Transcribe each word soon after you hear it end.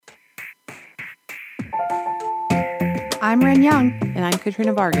I'm Ren Young. And I'm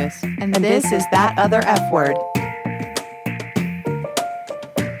Katrina Vargas. And this is That Other F Word.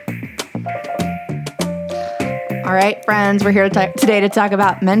 All right, friends, we're here today to talk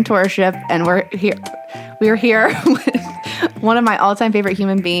about mentorship, and we're here with one of my all-time favorite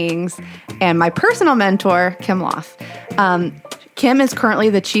human beings and my personal mentor, Kim Loth. Kim is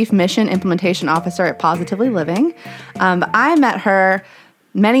currently the Chief Mission Implementation Officer at Positively Living. I met her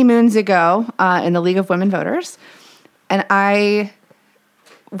many moons ago in the League of Women Voters, and I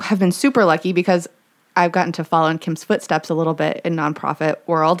have been super lucky because I've gotten to follow in Kim's footsteps a little bit in nonprofit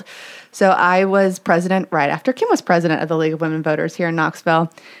world. So I was president right after Kim was president of the League of Women Voters here in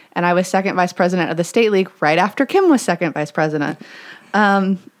Knoxville, and I was second vice president of the State League right after Kim was second vice president.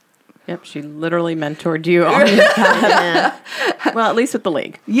 Yep, she literally mentored you on your path. Well, at least with the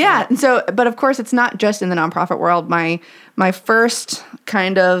league. Yeah. And so, but of course, it's not just in the nonprofit world. My first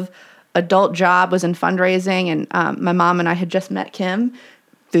kind of adult job was in fundraising, and my mom and I had just met Kim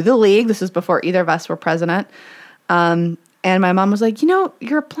through the league. This was before either of us were president. And my mom was like,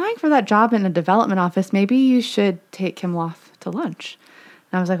 you're applying for that job in a development office. Maybe you should take Kim Loth to lunch.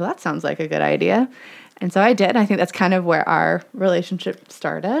 And I was like, well, that sounds like a good idea. And so I did. I think that's kind of where our relationship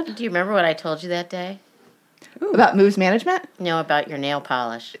started. Do you remember what I told you that day? Ooh. About moves management? No, about your nail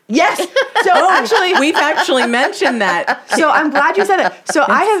polish. Yes. So actually, we've actually mentioned that. So I'm glad you said that. So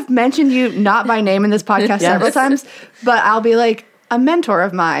I have mentioned you not by name in this podcast several times, but I'll be like, a mentor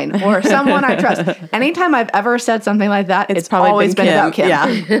of mine or someone I trust. Anytime I've ever said something like that, it's probably always been about Kim.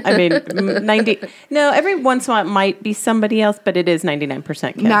 Yeah. I mean, every once in a while it might be somebody else, but it is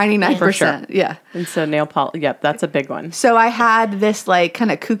 99% Kim. 99%, for sure. Yeah. And so nail polish, yep, that's a big one. So I had this like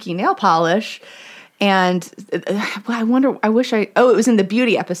kind of kooky nail polish, and I wonder, it was in the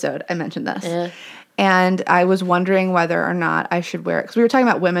beauty episode I mentioned this. Yeah. And I was wondering whether or not I should wear it. Because we were talking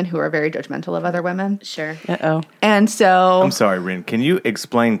about women who are very judgmental of other women. Sure. Uh-oh. And so... I'm sorry, Ren. Can you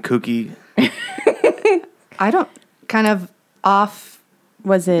explain kooky? I don't... Kind of off...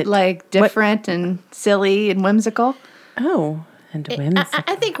 Was it... Like different and silly and whimsical? Oh, and whimsical.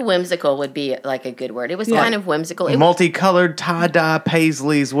 I think whimsical would be like a good word. It was kind of whimsical. Multicolored tie-dye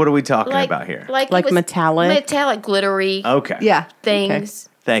paisleys. What are we talking about here? Like metallic? Metallic, glittery Okay. Yeah. things. Okay.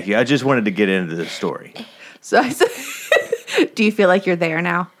 Thank you. I just wanted to get into the story. So I said, do you feel like you're there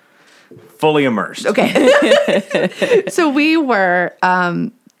now? Fully immersed. Okay. So we were, so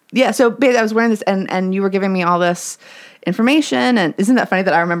I was wearing this and you were giving me all this information. And isn't that funny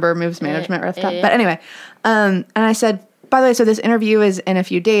that I remember moves management right off the top? But anyway, and I said, by the way, so this interview is in a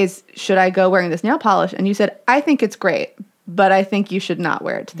few days. Should I go wearing this nail polish? And you said, I think it's great, but I think you should not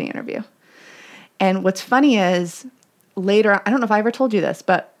wear it to the interview. And what's funny is, later, I don't know if I ever told you this,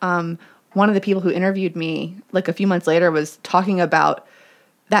 but one of the people who interviewed me, like a few months later, was talking about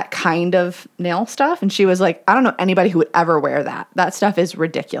that kind of nail stuff. And she was like, I don't know anybody who would ever wear that. That stuff is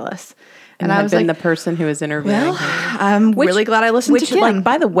ridiculous. And I was like, the person who was interviewing. Well, I'm really glad I listened to Kim. Like,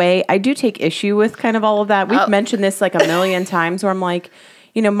 by the way, I do take issue with kind of all of that. We've mentioned this like a million times where I'm like,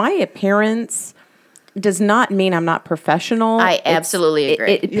 my appearance does not mean I'm not professional. I absolutely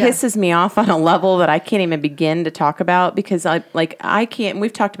agree. It pisses me off on a level that I can't even begin to talk about because I can't, and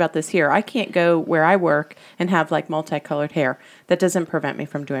we've talked about this here, I can't go where I work and have like multicolored hair. That doesn't prevent me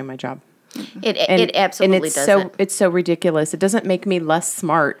from doing my job. It absolutely doesn't. It's so ridiculous. It doesn't make me less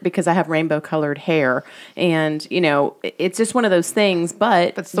smart because I have rainbow colored hair. And, it's just one of those things.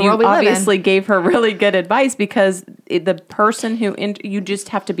 But you obviously gave her really good advice because the person you just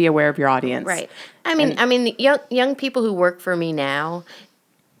have to be aware of your audience. Right. I mean, young people who work for me now,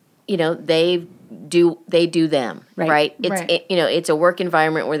 they do them, right? It's a work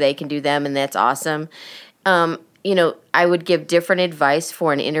environment where they can do them, and that's awesome. I would give different advice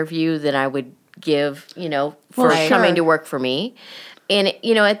for an interview than I would give, for coming to work for me. And,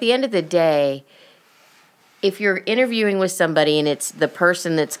 at the end of the day, if you're interviewing with somebody and it's the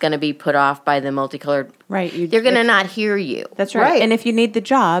person that's going to be put off by the multicolored, they're going to not hear you. That's right. And if you need the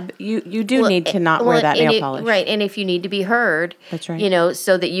job, you do need to not wear that nail polish. Right. And if you need to be heard, that's right.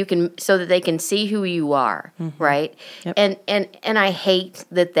 So that they can see who you are, right? Yep. And I hate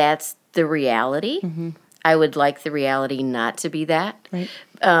that that's the reality. Mm-hmm. I would like the reality not to be that. Right.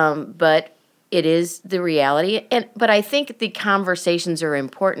 But it is the reality. But I think the conversations are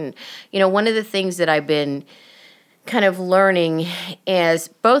important. One of the things that I've been kind of learning as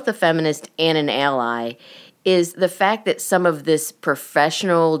both a feminist and an ally is the fact that some of this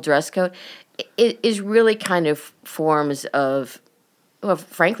professional dress code is really kind of forms of, well,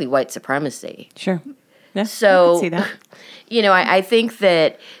 frankly, white supremacy. Sure. Yeah, so, I can see that. I think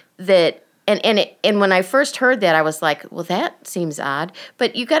that And when I first heard that, I was like, well, that seems odd.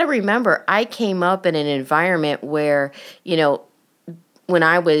 But you got to remember, I came up in an environment where, when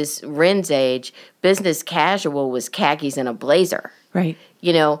I was Ren's age, business casual was khakis and a blazer. Right.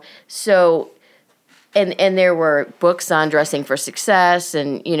 So, and there were books on dressing for success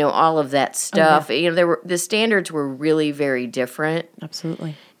and, all of that stuff. Oh, yeah. The standards were really very different.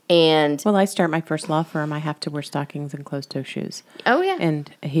 Absolutely. And I start my first law firm, I have to wear stockings and closed-toe shoes. Oh, yeah. And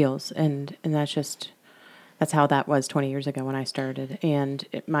heels. And that's how that was 20 years ago when I started. And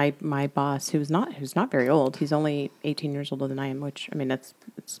my boss, who's not very old, he's only 18 years older than I am, which, it's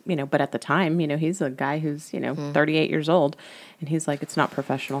but at the time, he's a guy who's, 38 years old. And he's like, it's not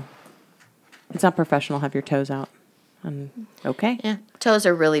professional. It's not professional. Have your toes out. Okay. Yeah. Toes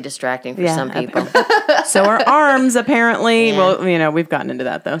are really distracting for some people. So are arms, apparently. Yeah. Well, we've gotten into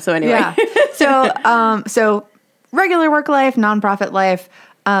that, though. So anyway. Yeah. So regular work life, nonprofit life,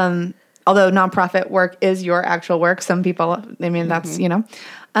 although nonprofit work is your actual work. Some people, that's,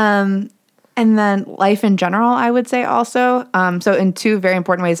 and then life in general, I would say also. So in two very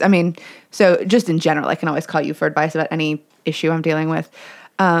important ways. So just in general, I can always call you for advice about any issue I'm dealing with.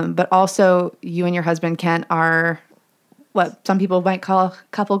 But also you and your husband, Kent, are what some people might call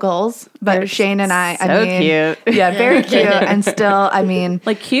couple goals, but they're Shane and I, cute. Yeah, very cute. And still,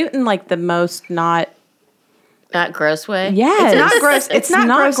 like cute in like the most not gross way. Yeah, it's not gross. It's not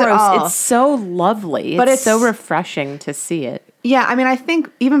gross at all. It's so lovely. But it's so refreshing to see it. Yeah, I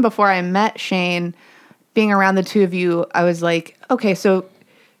think even before I met Shane, being around the two of you, I was like, okay, so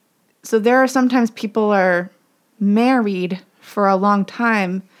there are sometimes people are married for a long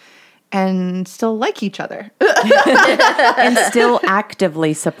time and still like each other. And still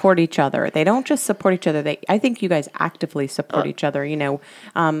actively support each other. They don't just support each other. I think you guys actively support each other,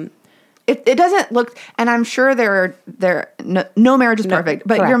 It doesn't look, and I'm sure no marriage is perfect,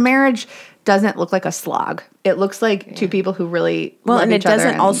 but correct. Your marriage doesn't look like a slog. It looks like two people who really love and each it other.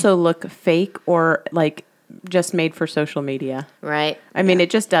 doesn't also look fake or like just made for social media. Right. It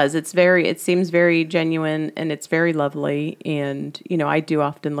just does. It seems very genuine and it's very lovely. And, I do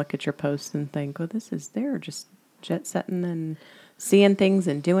often look at your posts and think, they're just jet setting and seeing things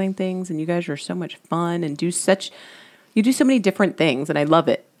and doing things. And you guys are so much fun and you do so many different things and I love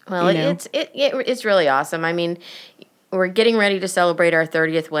it. Well, it's really awesome. We're getting ready to celebrate our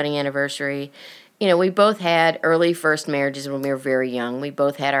 30th wedding anniversary. We both had early first marriages when we were very young. We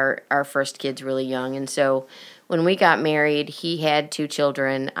both had our first kids really young. And so when we got married, he had 2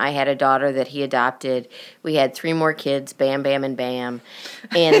 children. I had a daughter that he adopted. We had 3 more kids, Bam, Bam, and Bam.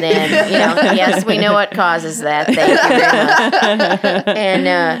 And then, yes, we know what causes that. Thank you very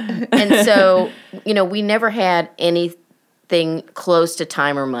much. And so, we never had anything close to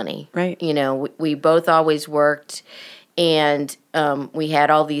time or money. Right. We both always worked. And we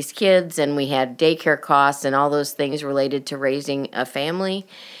had all these kids and we had daycare costs and all those things related to raising a family.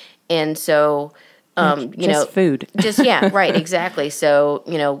 And so, food. Right, exactly.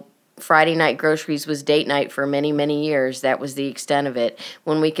 So, Friday night groceries was date night for many, many years. That was the extent of it.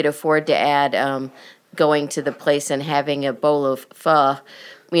 When we could afford to add going to the place and having a bowl of pho,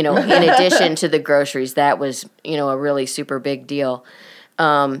 in addition to the groceries, that was, a really super big deal.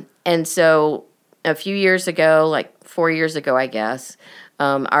 And so a few years ago, like 4 years ago, I guess,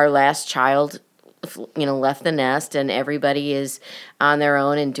 our last child, left the nest and everybody is on their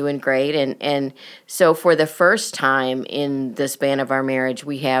own and doing great. And so for the first time in the span of our marriage,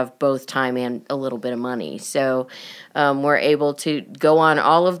 we have both time and a little bit of money. So we're able to go on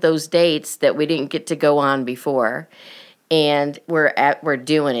all of those dates that we didn't get to go on before. And we're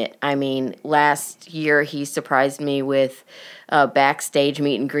doing it. Last year he surprised me with a backstage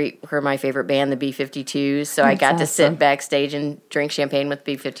meet and greet for my favorite band, the B-52s. So I got to sit backstage and drink champagne with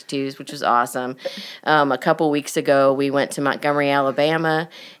B-52s, which was awesome. A couple weeks ago, we went to Montgomery, Alabama,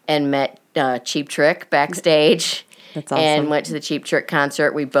 and met Cheap Trick backstage. That's awesome. And went to the Cheap Trick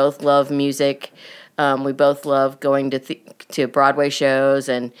concert. We both love music. We both love going to Broadway shows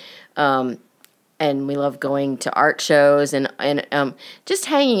and we love going to art shows and just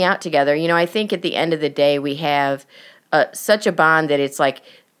hanging out together. I think at the end of the day, we have such a bond that it's like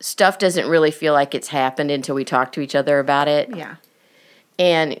stuff doesn't really feel like it's happened until we talk to each other about it. Yeah.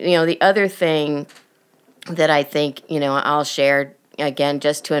 And, the other thing that I think, I'll share, again,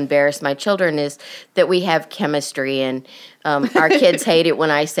 just to embarrass my children, is that we have chemistry. And our kids hate it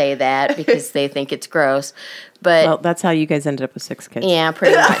when I say that because they think it's gross. But that's how you guys ended up with 6 kids. Yeah,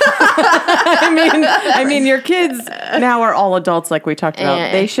 pretty much. I mean, your kids now are all adults, like we talked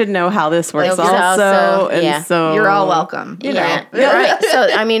about. They should know how this works also. And so you're all welcome. You know. Right. So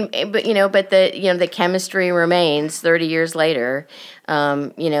I mean, but the chemistry remains 30 years later.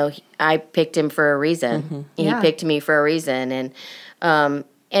 I picked him for a reason. He picked me for a reason,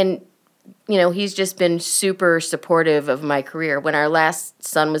 and he's just been super supportive of my career. When our last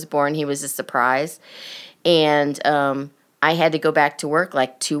son was born, he was a surprise. And I had to go back to work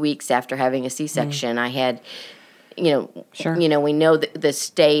like 2 weeks after having a C-section. I had, Sure. we know the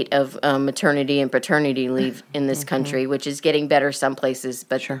state of maternity and paternity leave in this country, which is getting better some places.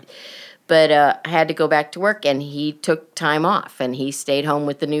 But sure. But I had to go back to work, and he took time off, and he stayed home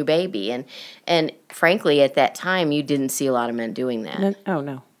with the new baby. And frankly, at that time, you didn't see a lot of men doing that.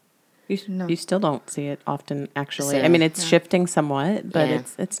 No. You still don't see it often, actually. So, I mean, it's shifting somewhat, but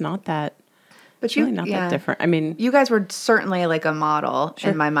it's not that. But it's really not that different. I mean, you guys were certainly like a model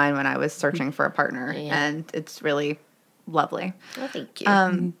in my mind when I was searching for a partner, and it's really lovely. Well, thank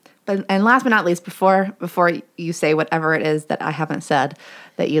you. And last but not least, before you say whatever it is that I haven't said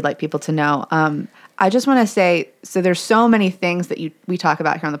that you'd like people to know, I just want to say, so there's so many things that we talk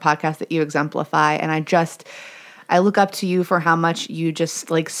about here on the podcast that you exemplify, and I look up to you for how much you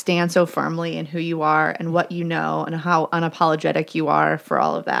just like stand so firmly in who you are and what you know and how unapologetic you are for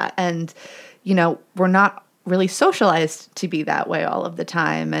all of that. And we're not really socialized to be that way all of the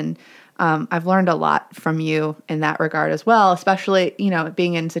time. And I've learned a lot from you in that regard as well, especially,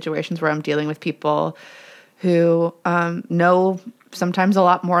 being in situations where I'm dealing with people who know sometimes a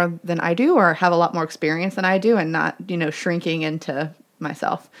lot more than I do or have a lot more experience than I do, and not, shrinking into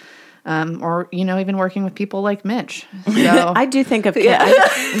myself. Or, even working with people like Mitch. So. I do think of Kim.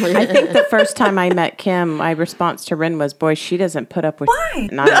 I think the first time I met Kim, my response to Rin was, boy, she doesn't put up with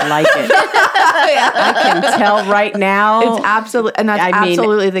it, and I like it. I can tell right now. It's absolutely, and that's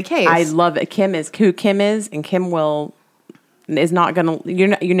absolutely the case. I love it. Kim is who Kim is, and Kim is not going to,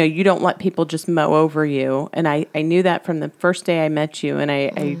 you don't let people just mow over you. And I knew that from the first day I met you, and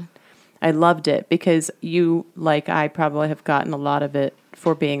I loved it because you, like I probably have gotten a lot of it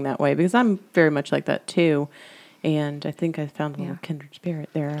for being that way, because I'm very much like that too. And I think I found a little kindred spirit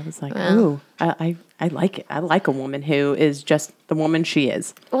there. I was like, ooh, I like it. I like a woman who is just the woman she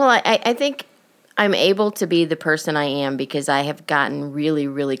is. Well, I think I'm able to be the person I am because I have gotten really,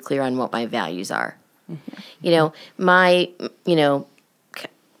 really clear on what my values are. Mm-hmm.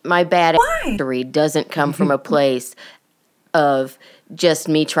 My bad history doesn't come from a place of just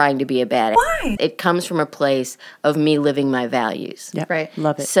me trying to be a badass. It comes from a place of me living my values. Yeah, right.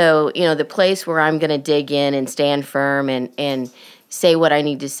 Love it. So, the place where I'm going to dig in and stand firm and say what I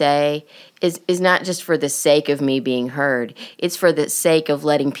need to say is not just for the sake of me being heard. It's for the sake of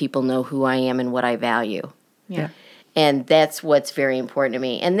letting people know who I am and what I value. Yeah. And that's what's very important to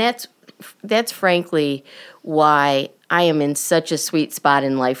me. And that's frankly why I am in such a sweet spot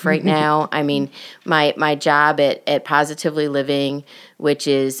in life right now. I mean, my job at Positively Living, which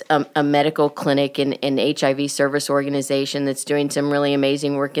is a medical clinic and HIV service organization that's doing some really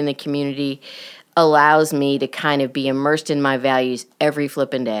amazing work in the community, allows me to kind of be immersed in my values every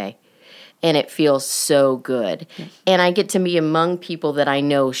flipping day. And it feels so good. Yes. And I get to be among people that I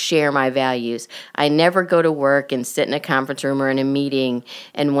know share my values. I never go to work and sit in a conference room or in a meeting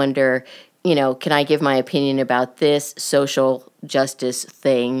and wonder, can I give my opinion about this social justice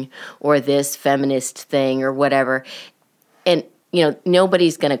thing or this feminist thing or whatever? And,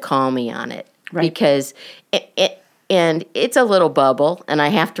 nobody's going to call me on it. Right. Because and it's a little bubble, and I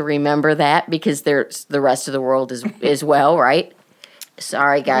have to remember that because there's the rest of the world as well, right?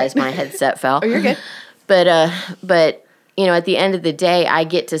 Sorry, guys, my headset fell. Oh, you're good. But at the end of the day, I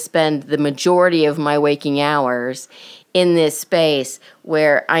get to spend the majority of my waking hours in this space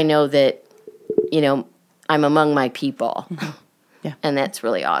where I know that, I'm among my people. Yeah. And that's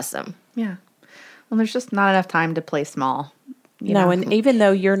really awesome. Yeah. Well, there's just not enough time to play small. And even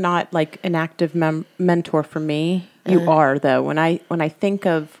though you're not like an active mentor for me, you are though. When I think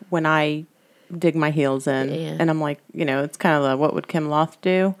of when I dig my heels in and I'm like, it's kind of what would Kim Loth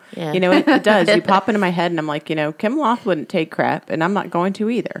do? Yeah. It does. You pop into my head and I'm like, Kim Loth wouldn't take crap and I'm not going to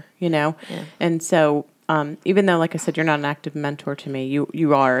either, Yeah. And so even though, like I said, you're not an active mentor to me,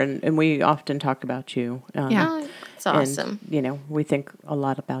 you are, and we often talk about you. It's awesome. And, we think a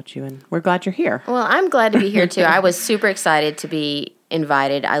lot about you, and we're glad you're here. Well, I'm glad to be here too. I was super excited to be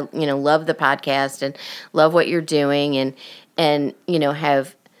invited. I, love the podcast and love what you're doing, and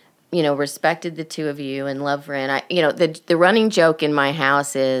have respected the two of you and love Ren. The running joke in my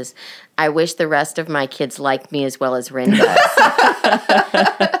house is, I wish the rest of my kids liked me as well as Ren does.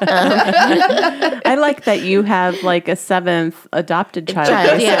 I like that you have like a 7th adopted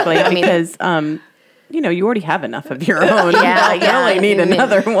child, basically, because you already have enough of your own. You don't really need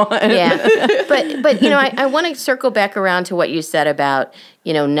another one. Yeah, but I want to circle back around to what you said about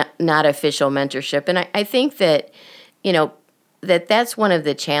not official mentorship, and I think that that's one of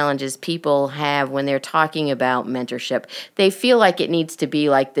the challenges people have when they're talking about mentorship. They feel like it needs to be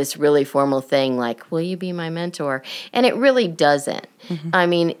like this really formal thing, like, will you be my mentor? And it really doesn't. Mm-hmm. I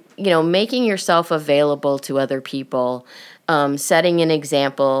mean, making yourself available to other people, setting an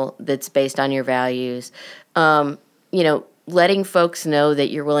example that's based on your values, letting folks know that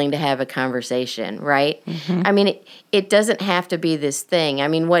you're willing to have a conversation, right? Mm-hmm. I mean, it doesn't have to be this thing. I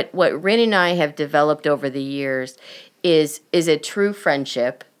mean, what Rin and I have developed over the years is a true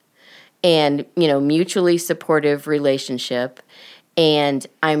friendship and, mutually supportive relationship. And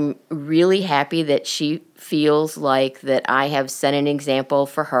I'm really happy that she feels like that I have set an example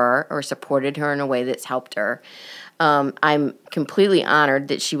for her or supported her in a way that's helped her. I'm completely honored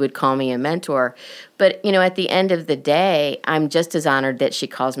that she would call me a mentor. But, at the end of the day, I'm just as honored that she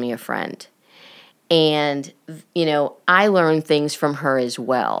calls me a friend. And, I learn things from her as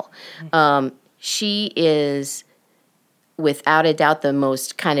well. She is, without a doubt, the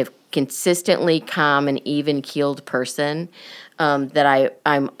most kind of consistently calm and even-keeled person that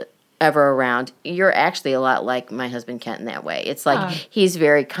I'm ever around. You're actually a lot like my husband Kent in that way. It's like he's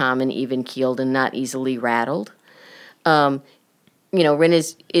very calm and even-keeled and not easily rattled. Rin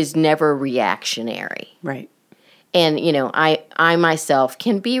is never reactionary. Right. And, I myself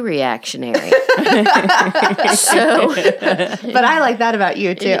can be reactionary. But I like that about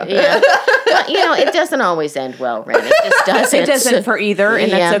you, too. Yeah. Well, it doesn't always end well, Rin. It just doesn't. It doesn't for either,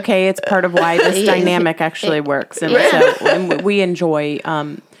 and that's okay. It's part of why this dynamic actually works. And so we enjoy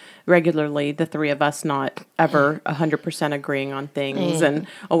regularly, the three of us not ever 100% agreeing on things and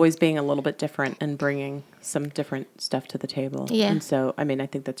always being a little bit different and bringing some different stuff to the table. Yeah. And so, I mean, I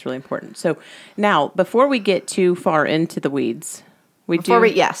think that's really important. So now, before we get too far into the weeds, we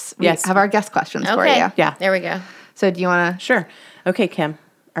have our guest questions for you. Yeah. There we go. So do you want to? Sure. Okay, Kim,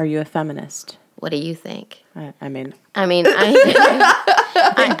 are you a feminist? What do you think? I mean, I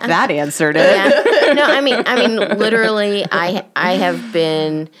that answered it. Yeah. No, I mean, literally, I have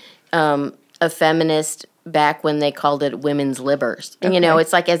been a feminist back when they called it women's libbers. Okay.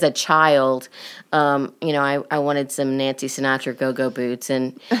 It's like as a child, I wanted some Nancy Sinatra go-go boots,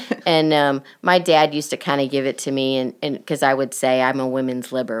 and my dad used to kind of give it to me, and because I would say I'm a women's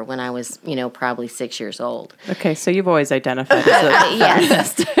libber when I was, probably 6 years old. Okay, so you've always identified as a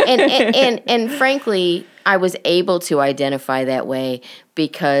feminist. Yes. and frankly, I was able to identify that way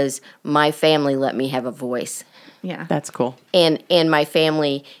because my family let me have a voice. Yeah. That's cool. And my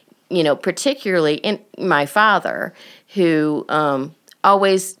family, particularly in my father, who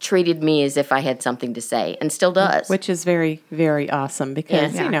always treated me as if I had something to say, and still does. Which is very, very awesome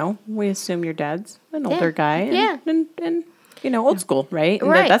because, we assume your dad's an older guy and old school, right?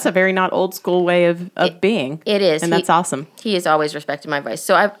 And right. That's a very not old school way of being. It is. And that's awesome. He has always respected my voice.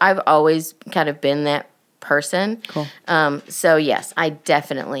 So I've always kind of been that person. Cool. So yes, I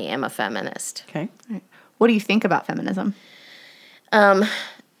definitely am a feminist. Okay. Right. What do you think about feminism?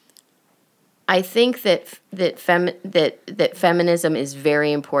 I think that feminism is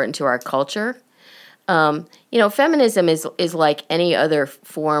very important to our culture. Feminism is like any other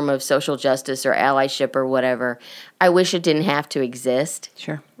form of social justice or allyship or whatever. I wish it didn't have to exist.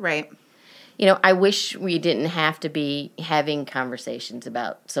 Sure. Right. I wish we didn't have to be having conversations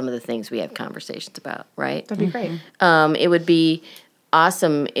about some of the things we have conversations about, right? That'd be great. It would be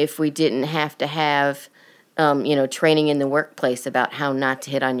awesome if we didn't have to have training in the workplace about how not to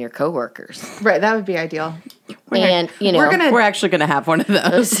hit on your coworkers. Right, that would be ideal. We're actually going to have one of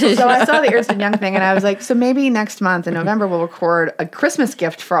those. So I saw the Ernst & Young thing, and I was like, so maybe next month in November we'll record a Christmas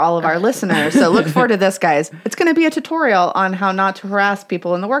gift for all of our listeners. So look forward to this, guys. It's going to be a tutorial on how not to harass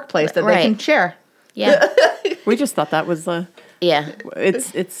people in the workplace that they can share. Yeah. We just thought that was yeah.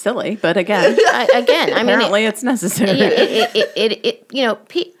 It's silly, but again, apparently it's necessary.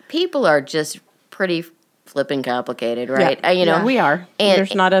 People are just pretty flipping complicated, right? Yeah, we are. And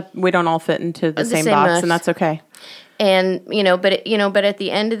we don't all fit into the same box, and that's okay. And but at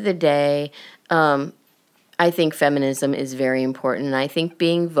the end of the day, I think feminism is very important, and I think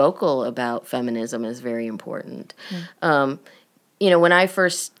being vocal about feminism is very important. When I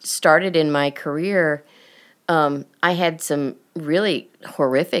first started in my career, I had some really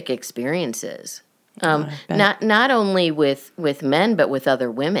horrific experiences. Not only with men, but with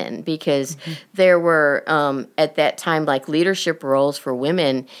other women, because there were, at that time, like leadership roles for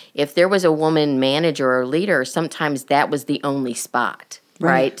women. If there was a woman manager or leader, sometimes that was the only spot.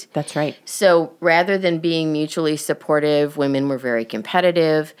 right? That's right. So rather than being mutually supportive, women were very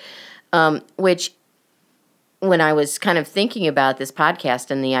competitive, which when I was kind of thinking about this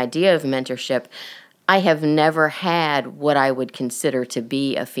podcast and the idea of mentorship, I have never had what I would consider to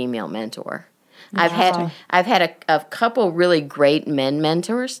be a female mentor. Wow. I've had a couple really great men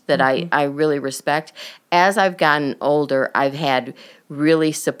mentors that I really respect. As I've gotten older, I've had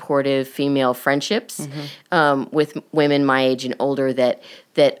really supportive female friendships with women my age and older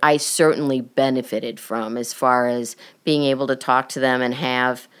that I certainly benefited from, as far as being able to talk to them and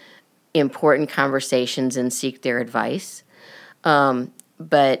have important conversations and seek their advice.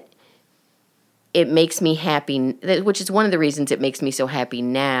 But it makes me happy, which is one of the reasons it makes me so happy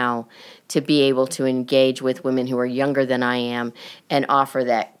now to be able to engage with women who are younger than I am and offer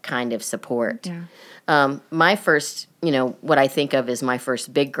that kind of support. Yeah. My first, what I think of as my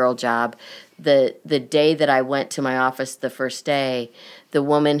first big girl job, the day that I went to my office the first day, the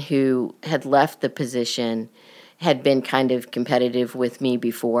woman who had left the position had been kind of competitive with me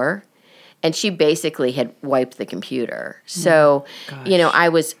before. And she basically had wiped the computer. So, I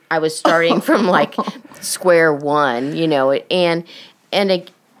was starting from like square one, and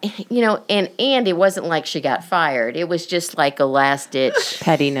it wasn't like she got fired. It was just like a last ditch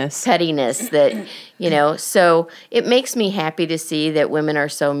pettiness that, so it makes me happy to see that women are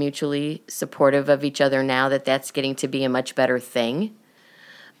so mutually supportive of each other now, that's getting to be a much better thing.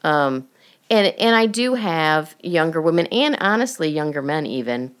 And I do have younger women, and honestly younger men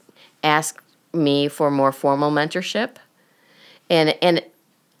even, ask me for more formal mentorship, and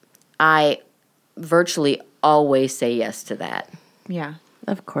I virtually always say yes to that. Yeah,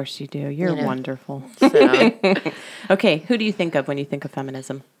 of course you do. You're wonderful. So. Okay, who do you think of when you think of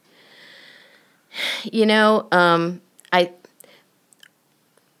feminism? RBG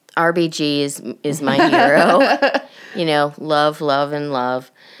is my hero. Love, and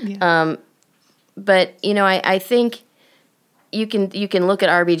love. Yeah. But I think. You can look at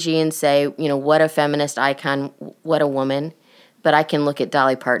RBG and say, what a feminist icon, what a woman, but I can look at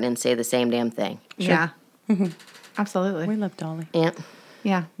Dolly Parton and say the same damn thing. Sure. Yeah, absolutely. We love Dolly. Yeah.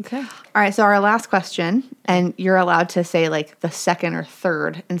 Yeah. Okay. All right. So our last question, and you're allowed to say like the second or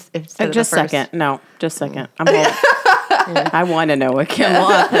third instead of just the first. Second. No, just second. I want to know what Kim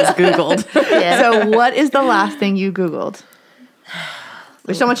Loth has Googled. Yeah. So what is the last thing you Googled?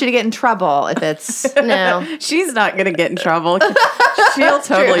 We don't want you to get in trouble if it's... No. She's not going to get in trouble. She'll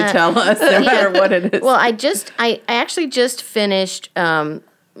totally tell us no matter what it is. Well, I actually just finished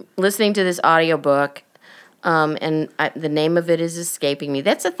listening to this audiobook, and the name of it is escaping me.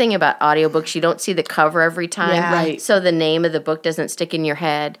 That's the thing about audiobooks. You don't see the cover every time. Yeah. Right. So the name of the book doesn't stick in your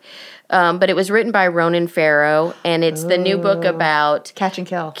head. But it was written by Ronan Farrow, and it's the new book about... Catch and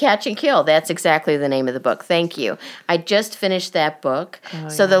Kill. Catch and Kill. That's exactly the name of the book. Thank you. I just finished that book.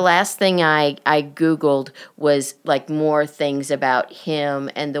 So the last thing I Googled was like more things about him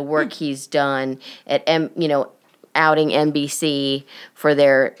and the work he's done at, outing NBC for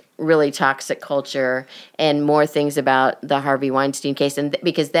their really toxic culture, and more things about the Harvey Weinstein case. And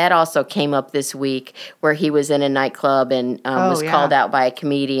because that also came up this week, where he was in a nightclub and was called out by a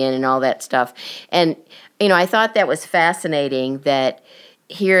comedian and all that stuff. And, I thought that was fascinating that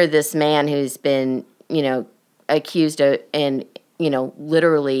here this man who's been, accused of and,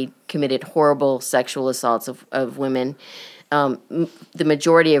 literally committed horrible sexual assaults of women, the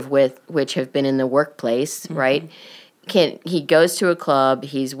majority of which have been in the workplace, right? He goes to a club,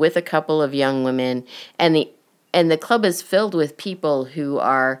 he's with a couple of young women, and the club is filled with people who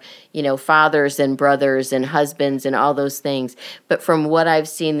are, fathers and brothers and husbands and all those things. But from what I've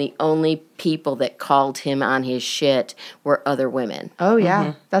seen, the only people that called him on his shit were other women. Oh,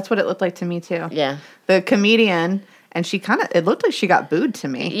 yeah. That's what it looked like to me, too. Yeah. The comedian, and it looked like she got booed to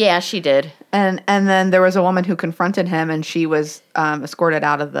me. Yeah, she did. And then there was a woman who confronted him, and she was escorted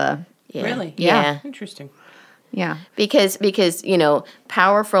out of the... Yeah. Really? Yeah. Interesting. Yeah. Because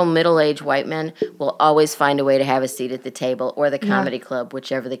powerful middle-aged white men will always find a way to have a seat at the table or the comedy club,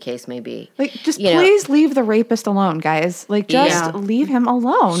 whichever the case may be. Like, just please leave the rapist alone, guys. Like, just leave him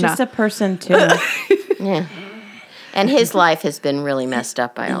alone. She's a person, too. Yeah. And his life has been really messed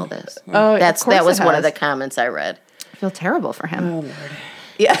up by all this. Oh, that was one of the comments I read. I feel terrible for him. Oh, Lord.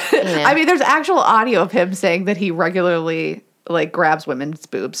 Yeah. I mean, there's actual audio of him saying that he regularly, like, grabs women's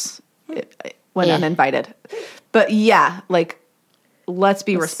boobs when uninvited. But yeah, like, let's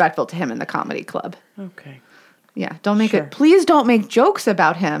be respectful to him in the comedy club. Okay. Yeah, please don't make jokes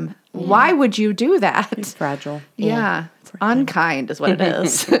about him. Yeah. Why would you do that? He's fragile. Yeah. It's unkind is what it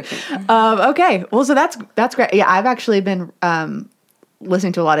is. Okay. Well, so that's great. Yeah, I've actually been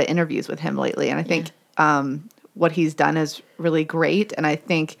listening to a lot of interviews with him lately, and I think what he's done is really great. And I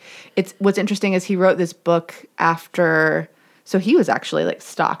think what's interesting is he wrote this book after, so he was actually like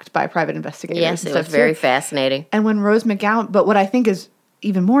stalked by private investigators. Yes, it was very fascinating. And when Rose McGowan, but what I think is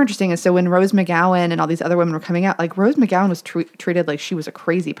even more interesting is, so when Rose McGowan and all these other women were coming out, like Rose McGowan was treated like she was a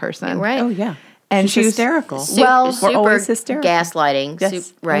crazy person. Right. Oh, yeah. And she's hysterical. Super always hysterical. Gaslighting.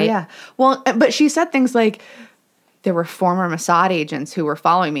 Yes. Right. Oh, yeah. Well, but she said things like, there were former Mossad agents who were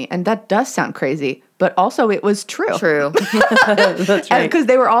following me. And that does sound crazy, but also it was true. True. That's right. Because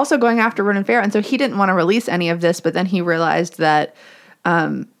they were also going after Vernon Farrah. And so he didn't want to release any of this, but then he realized that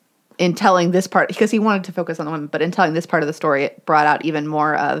in telling this part, because he wanted to focus on the women, but in telling this part of the story, it brought out even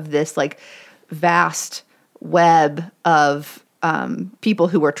more of this like vast web of people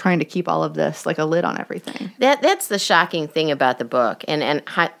who were trying to keep all of this like a lid on everything. That's the shocking thing about the book, and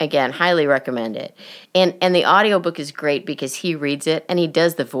again, highly recommend it. And the audiobook is great because he reads it and he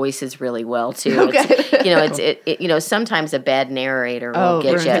does the voices really well too. Okay. It's sometimes a bad narrator will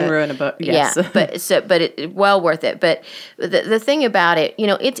get you. Can ruin a book. Yes. Yeah, but it well worth it. But the thing about it,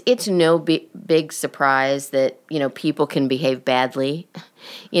 it's no big surprise that people can behave badly.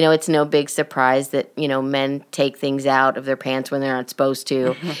 It's no big surprise that, men take things out of their pants when they're not supposed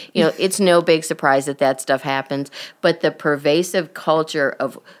to. It's no big surprise that stuff happens. But the pervasive culture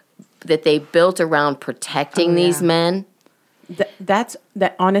that they built around protecting these men. That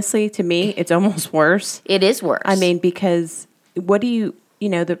honestly, to me, it's almost worse. It is worse. I mean, because what do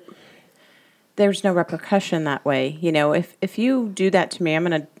there's no repercussion that way. If you do that to me, I'm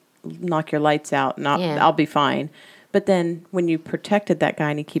going to knock your lights out and I'll be fine. But then when you protected that guy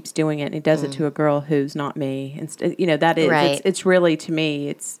and he keeps doing it and he does it to a girl who's not me, that is, right. It's really, to me,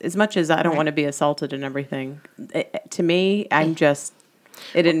 it's as much as I don't want to be assaulted and everything, to me,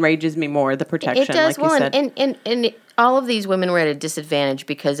 it enrages me more, the protection, it does, like you said. And all of these women were at a disadvantage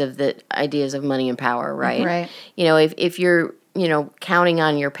because of the ideas of money and power, right? Right. If you're, counting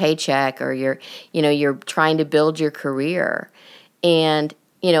on your paycheck or you're trying to build your career and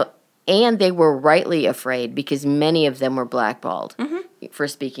they were rightly afraid because many of them were blackballed for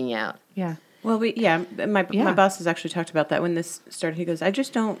speaking out. Yeah. Well, my boss has actually talked about that when this started. He goes, I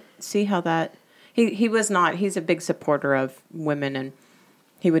just don't see how that, he's a big supporter of women and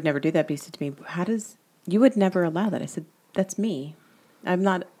he would never do that. But he said to me, you would never allow that. I said, that's me. I'm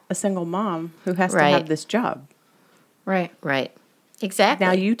not a single mom who has to have this job. Right. Right. Exactly.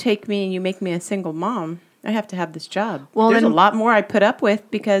 Now you take me and you make me a single mom. I have to have this job. Well, there's a lot more I put up with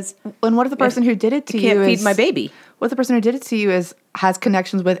because. And what if the person who did it to you can't feed my baby? What if the person who did it to you has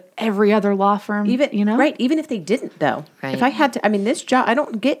connections with every other law firm? Right. Even if they didn't, though. Right. If I had to, this job, I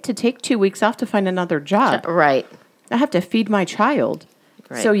don't get to take 2 weeks off to find another job. Right. I have to feed my child.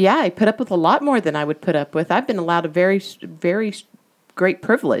 Right. So I put up with a lot more than I would put up with. I've been allowed a very, very great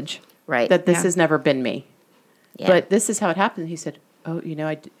privilege. Right. That this has never been me. Yeah. But this is how it happened. He said, oh,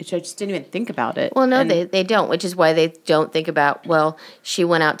 I just didn't even think about it. Well, no, they don't, which is why they don't think about, she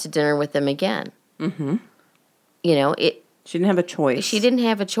went out to dinner with them again. Mm-hmm. She didn't have a choice. She didn't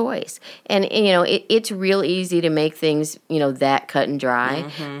have a choice. And it's real easy to make things, that cut and dry.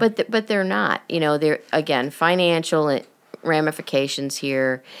 Mm-hmm. But they're not. They're, again, financial ramifications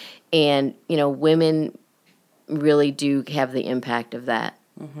here. And, women really do have the impact of that.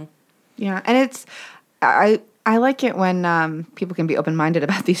 Mm-hmm. Yeah, and it's... I like it when people can be open-minded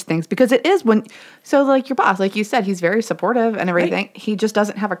about these things because it is like your boss, like you said, he's very supportive and everything. Right. He just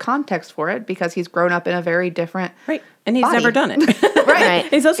doesn't have a context for it because he's grown up in a very different and he's body. Never done it. Right.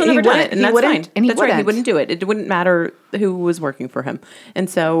 He's also never done it, and that's fine. And that's right. He wouldn't do it. It wouldn't matter who was working for him. And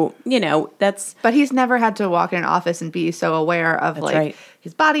so, that's... But he's never had to walk in an office and be so aware of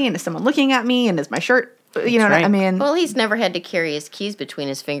his body and is someone looking at me and is my shirt... You know what I mean? Well, he's never had to carry his keys between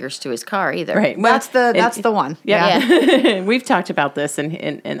his fingers to his car either. Right. Well, that's the one. Yeah. We've talked about this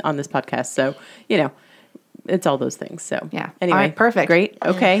in on this podcast, so it's all those things. So yeah. Anyway, all right, perfect. Great.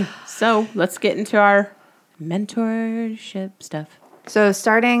 Okay. So let's get into our mentorship stuff. So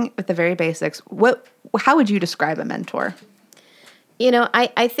starting with the very basics, how would you describe a mentor?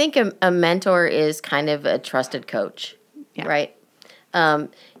 I think a mentor is kind of a trusted coach, right?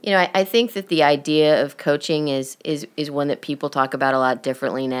 I think that the idea of coaching is one that people talk about a lot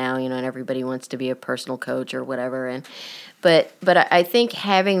differently now, and everybody wants to be a personal coach or whatever. But I think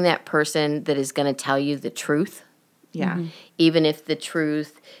having that person that is going to tell you the truth, even if the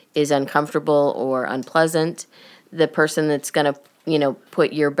truth is uncomfortable or unpleasant, the person that's going to,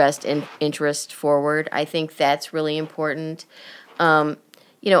 put your best interest forward, I think that's really important. The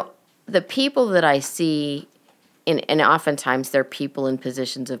people that I see, and oftentimes they're people in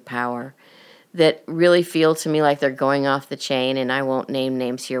positions of power, that really feel to me like they're going off the chain, and I won't name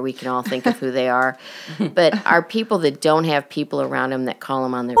names here. We can all think of who they are, but are people that don't have people around them that call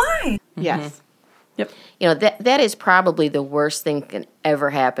them on their... Why? Yes. Yep. That is probably the worst thing that can ever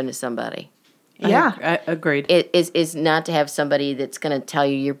happen to somebody. Yeah. I agreed. It is not to have somebody that's going to tell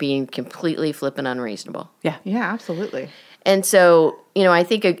you you're being completely flippant unreasonable. Yeah. Yeah, absolutely. And so, I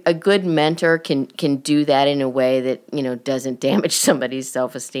think a good mentor can do that in a way that, doesn't damage somebody's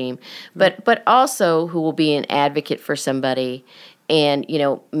self-esteem, but also who will be an advocate for somebody and,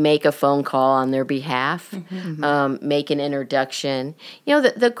 make a phone call on their behalf, make an introduction.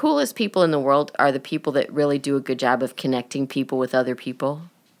 The coolest people in the world are the people that really do a good job of connecting people with other people.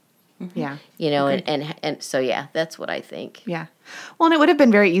 Yeah. And so, yeah, that's what I think. Yeah. Well, and it would have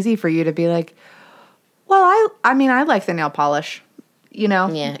been very easy for you to be like, well, I mean, I like the nail polish, Yeah.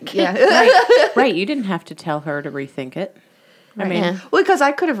 Yeah. Right. You didn't have to tell her to rethink it. I mean, well, because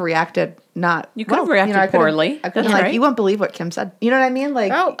I could have reacted you could have reacted poorly. I could have like, you won't believe what Kim said. You know what I mean?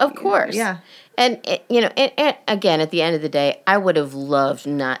 Like, oh, of course. Yeah. And again, at the end of the day, I would have loved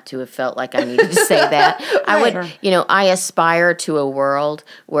not to have felt like I needed to say that. I would, I aspire to a world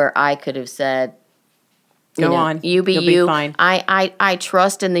where I could have said, Go on. You be You'll you. Be fine. I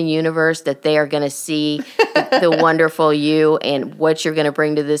trust in the universe that they are going to see the wonderful you and what you're going to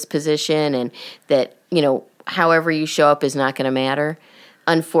bring to this position, and that, however you show up is not going to matter.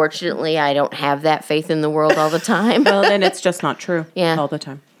 Unfortunately, I don't have that faith in the world all the time. Well, then it's just not true all the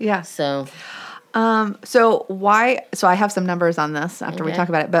time. Yeah. So why? So I have some numbers on this after we talk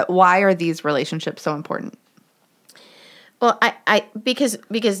about it. But why are these relationships so important? Well,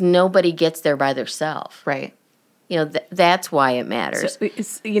 because nobody gets there by themselves, right? That's why it matters.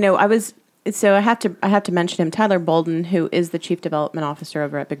 So, I have to mention him, Tyler Bolden, who is the Chief Development Officer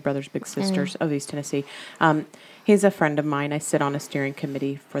over at Big Brothers Big Sisters of East Tennessee. He's a friend of mine. I sit on a steering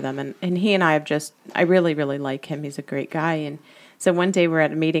committee for them, and he and I I really, really like him. He's a great guy. And so one day we're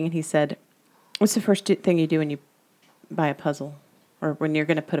at a meeting, and he said, "What's the first thing you do when you buy a puzzle, or when you're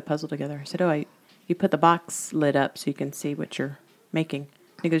going to put a puzzle together?" I said, you put the box lid up so you can see what you're making.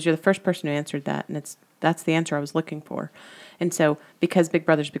 He goes, "You're the first person who answered that, and that's the answer I was looking for." And so, because Big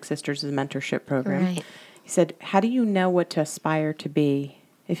Brothers Big Sisters is a mentorship program, he said, "How do you know what to aspire to be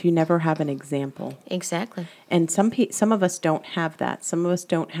if you never have an example?" Exactly. And some of us don't have that. Some of us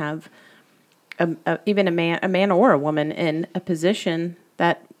don't have even a man or a woman in a position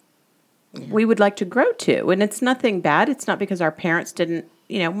that we would like to grow to. And it's nothing bad. It's not because our parents didn't.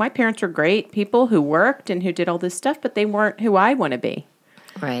 My parents were great people who worked and who did all this stuff, but they weren't who I want to be.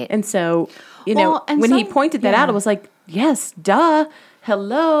 Right. And so, when he pointed that out, it was like, yes, duh,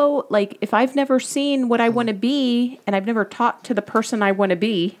 hello. Like, if I've never seen what I want to be and I've never talked to the person I want to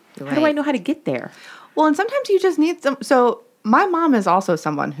be, how do I know how to get there? Well, and sometimes you just need some. So my mom is also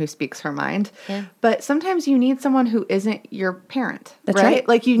someone who speaks her mind, but sometimes you need someone who isn't your parent. That's right.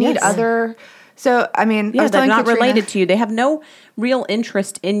 Like you need other. So, I mean, they're not related to you. They have no real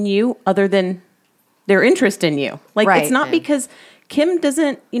interest in you other than their interest in you. Like, it's not because Kim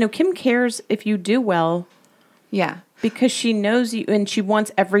doesn't, Kim cares if you do well. Yeah. Because she knows you and she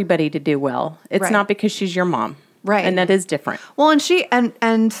wants everybody to do well. It's not because she's your mom. Right. And that is different. Well, and she, and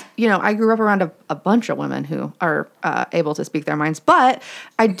I grew up around a bunch of women who are able to speak their minds, but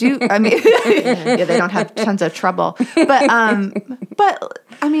I mean, they don't have tons of trouble. But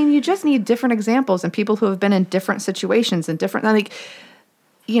I mean, you just need different examples and people who have been in different situations and different, like,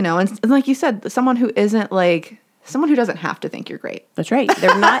 and like you said, someone who isn't like, someone who doesn't have to think you're great. That's right.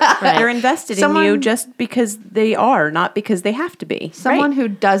 They're not. They're invested in you just because they are, not because they have to be. Someone who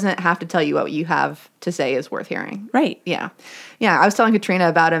doesn't have to tell you what you have to say is worth hearing. Right. Yeah. Yeah. I was telling Katrina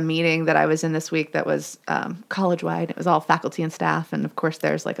about a meeting that I was in this week that was college-wide. It was all faculty and staff. And, of course,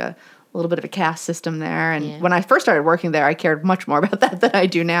 there's like a little bit of a caste system there. And when I first started working there, I cared much more about that than I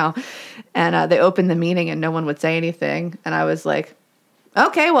do now. And they opened the meeting and no one would say anything. And I was like,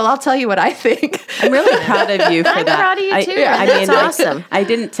 okay, well, I'll tell you what I think. I'm really proud of you for I'm that. proud of you, too. That's awesome. I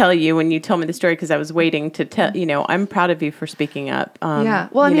didn't tell you when you told me the story because I was waiting to tell, I'm proud of you for speaking up. Yeah.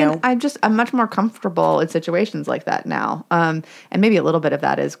 Well, I mean, I'm much more comfortable in situations like that now. And maybe a little bit of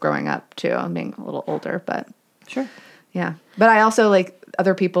that is growing up, too. I'm being a little older, but. Sure. Yeah. But I also like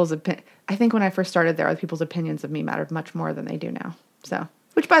other people's opinion. I think when I first started there, other people's opinions of me mattered much more than they do now. So.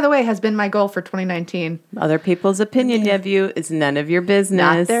 Which, by the way, has been my goal for 2019. Other people's opinion of you is none of your business.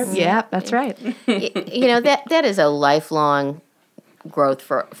 Not their, yeah, that's right. That is a lifelong growth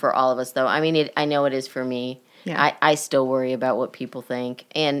for all of us, though. I mean, I know it is for me. Yeah. I still worry about what people think,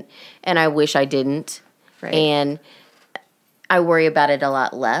 and I wish I didn't. Right. And I worry about it a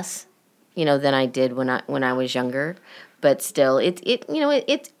lot less, than I did when I was younger. but still,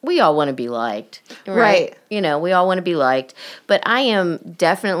 we all want to be liked, right? We all want to be liked, but I am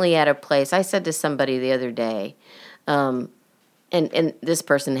definitely at a place. I said to somebody the other day, and this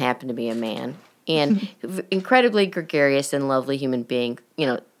person happened to be a man, and incredibly gregarious and lovely human being,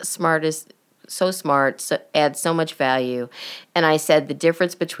 so smart, adds so much value. And I said, the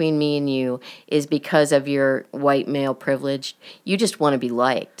difference between me and you is because of your white male privilege. You just want to be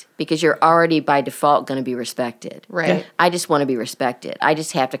liked because you're already by default going to be respected. Right. Yeah. I just want to be respected. I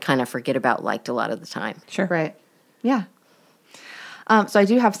just have to kind of forget about liked a lot of the time. Sure. Right. Yeah. So I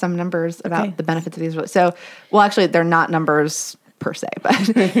do have some numbers about the benefits of these. So, well, actually, they're not numbers per se, but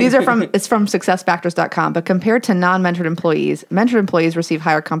these are from successfactors.com. But compared to non-mentored employees, mentored employees receive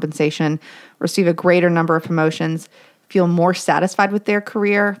higher compensation, receive a greater number of promotions, feel more satisfied with their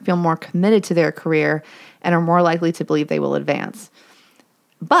career, feel more committed to their career, and are more likely to believe they will advance.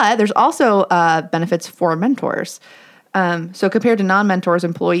 But there's also benefits for mentors. So compared to non-mentors,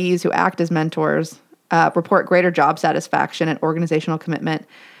 employees who act as mentors report greater job satisfaction and organizational commitment,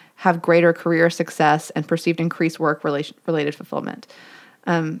 have greater career success, and perceived increased work-related fulfillment.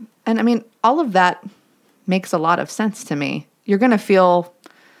 And I mean, all of that makes a lot of sense to me. You're going to feel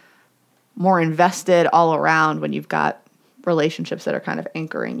more invested all around when you've got relationships that are kind of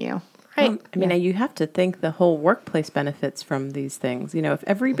anchoring you. Right. Well, I mean, you have to think the whole workplace benefits from these things. If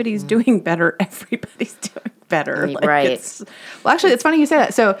everybody's doing better, everybody's doing better. Right. Well, actually, it's funny you say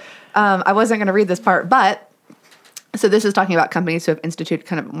that. So I wasn't going to read this part, but so this is talking about companies who have instituted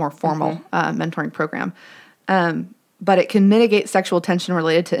kind of more formal mentoring program. But it can mitigate sexual tension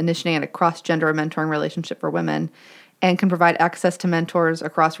related to initiating a cross-gender mentoring relationship for women and can provide access to mentors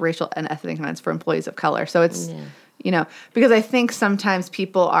across racial and ethnic lines for employees of color. So it's, because I think sometimes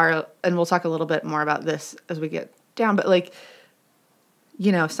people are, and we'll talk a little bit more about this as we get down, but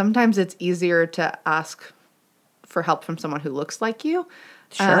sometimes it's easier to ask for help from someone who looks like you.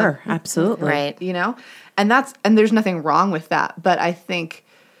 Sure, absolutely. Right. And there's nothing wrong with that. But I think,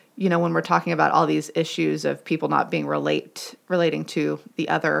 when we're talking about all these issues of people not being relating to the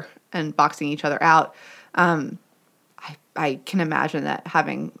other and boxing each other out, I can imagine that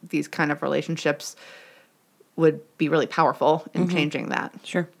having these kind of relationships would be really powerful in changing that.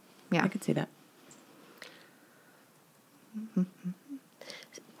 Sure. Yeah. I could see that.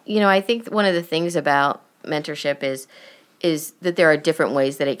 I think one of the things about mentorship is that there are different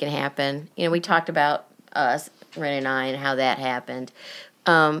ways that it can happen. We talked about us, Ren and I, and how that happened.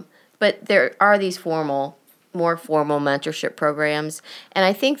 But there are these more formal mentorship programs. And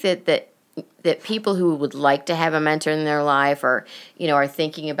I think that people who would like to have a mentor in their life or, are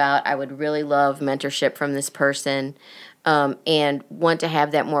thinking about, I would really love mentorship from this person and want to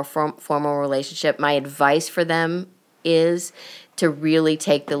have that more formal relationship, my advice for them is to really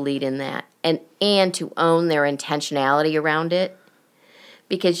take the lead in that and to own their intentionality around it.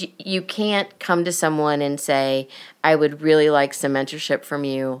 Because you can't come to someone and say, I would really like some mentorship from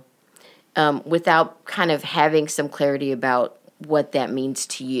you without kind of having some clarity about what that means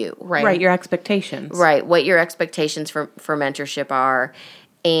to you. Right, your expectations. Right, what your expectations for mentorship are.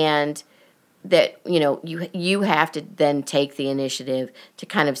 And that, you have to then take the initiative to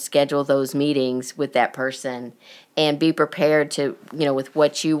kind of schedule those meetings with that person and be prepared to, with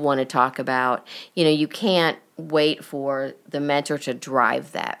what you want to talk about. You can't wait for the mentor to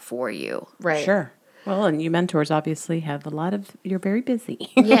drive that for you. Right. Sure. Well, and you mentors obviously have you're very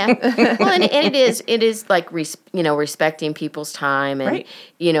busy. Yeah. Well, and it is like, respecting people's time and,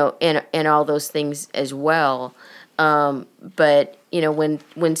 right. and all those things as well. But,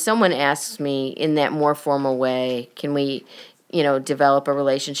 when someone asks me in that more formal way, can we, develop a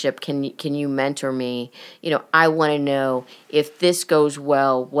relationship? Can you mentor me? I want to know if this goes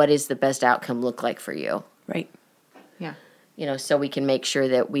well, what does the best outcome look like for you? Right. Yeah. So we can make sure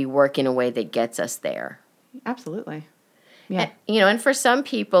that we work in a way that gets us there. Absolutely. Yeah. And for some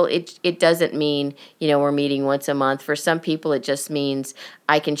people, it doesn't mean, we're meeting once a month. For some people, it just means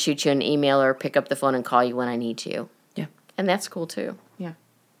I can shoot you an email or pick up the phone and call you when I need to. Yeah. And that's cool, too. Yeah.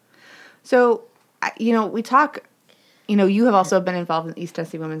 So, we talk, you have also been involved in the East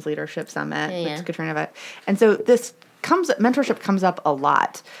Tennessee Women's Leadership Summit, which Katrina Vet. And so mentorship comes up a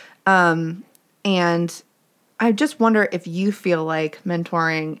lot. And I just wonder if you feel like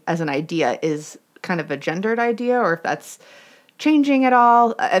mentoring as an idea is kind of a gendered idea or if that's changing at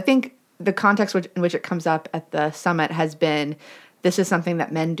all. I think the context in which it comes up at the summit has been this is something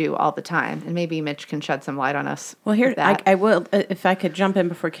that men do all the time. And maybe Mitch can shed some light on us. Well, here, I will, if I could jump in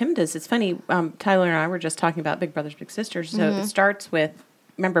before Kim does. It's funny, Tyler and I were just talking about Big Brothers Big Sisters. So it starts with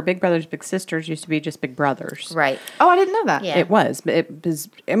remember Big Brothers Big Sisters used to be just Big Brothers. Right. Oh, I didn't know that. Yeah. It was.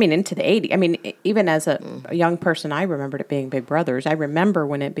 I mean, into the 80s. I mean, even as a young person, I remembered it being Big Brothers. I remember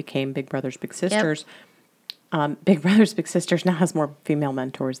when it became Big Brothers Big Sisters. Yep. Big Brothers Big Sisters now has more female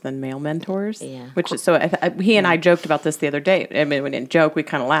mentors than male mentors. Yeah. Which is, so he and I joked about this the other day. I mean, we didn't joke. We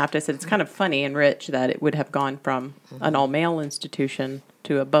kind of laughed. I said, it's kind of funny and rich that it would have gone from an all-male institution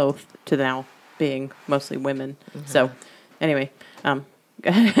to a both to now being mostly women. So anyway,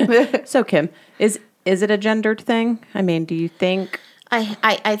 so Kim, is it a gendered thing? I mean, do you think?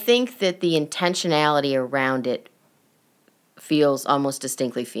 I think that the intentionality around it feels almost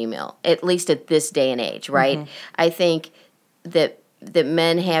distinctly female, at least at this day and age, right? I think that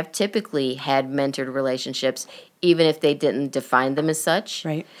men have typically had mentored relationships, even if they didn't define them as such.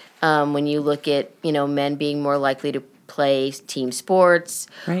 Right. When you look at, men being more likely to play team sports,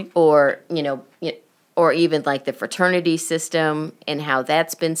 right, or or even like the fraternity system and how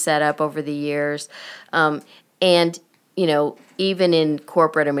that's been set up over the years, and even in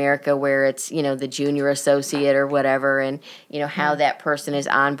corporate America where it's the junior associate or whatever, and how that person is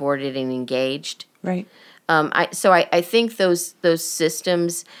onboarded and engaged, right. I think those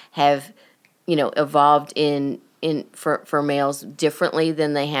systems have evolved for males differently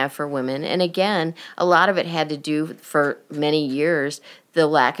than they have for women. And again, a lot of it had to do for many years the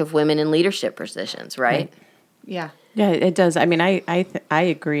lack of women in leadership positions, right? Yeah. Yeah, it does. I mean, I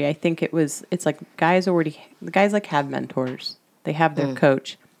agree. I think it's like guys have mentors. They have their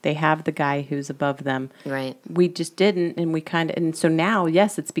coach. They have the guy who's above them. Right. We just didn't, and so now,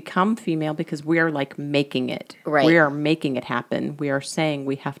 yes, it's become female because we are like making it. Right. We are making it happen. We are saying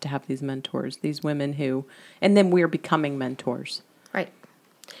we have to have these mentors, these women and then we are becoming mentors. Right.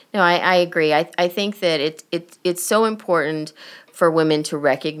 No, I agree. I think that it's so important for women to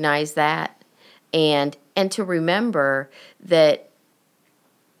recognize that and to remember that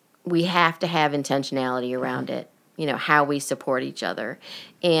we have to have intentionality around it. How we support each other.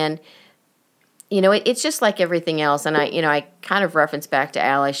 And, it's just like everything else. And I kind of reference back to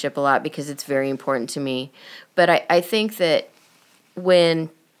allyship a lot because it's very important to me. But I think that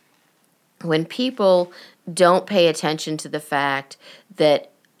when people don't pay attention to the fact that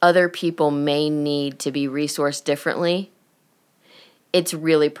other people may need to be resourced differently, it's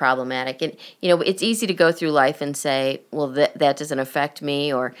really problematic. And, it's easy to go through life and say, well, that doesn't affect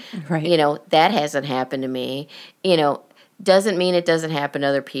me, or, right. That hasn't happened to me. Doesn't mean it doesn't happen to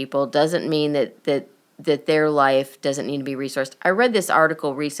other people. Doesn't mean that their life doesn't need to be resourced. I read this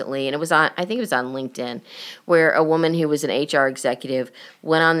article recently, and I think it was on LinkedIn, where a woman who was an HR executive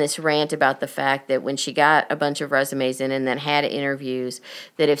went on this rant about the fact that when she got a bunch of resumes in and then had interviews,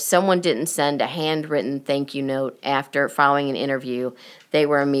 that if someone didn't send a handwritten thank you note after following an interview, they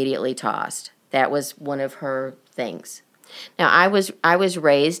were immediately tossed. That was one of her things. Now, I was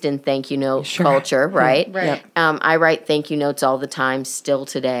raised in thank you note culture, right? Right. Yep. I write thank you notes all the time, still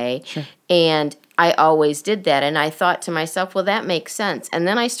today. Sure. And I always did that. And I thought to myself, well, that makes sense. And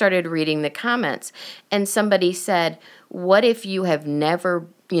then I started reading the comments. And somebody said, what if you have never,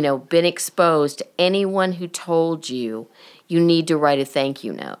 been exposed to anyone who told you need to write a thank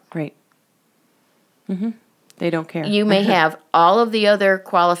you note? Right. Mm-hmm. They don't care. You may have all of the other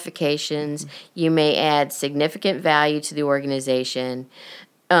qualifications. You may add significant value to the organization.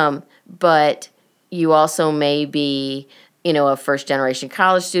 But you also may be, a first-generation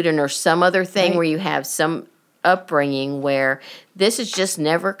college student or some other thing where you have some upbringing where this has just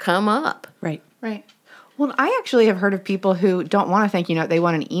never come up. Right. Right. Well, I actually have heard of people who don't want a thank you note. They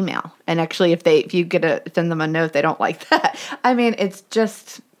want an email. And actually, if you get to send them a note, they don't like that. I mean, it's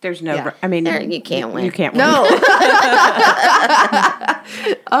just... There's no... Yeah. I mean... You can't win. You can't win. No.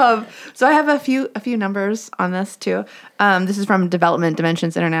 So I have a few numbers on this, too. This is from Development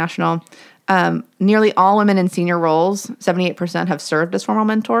Dimensions International. Nearly all women in senior roles, 78%, have served as formal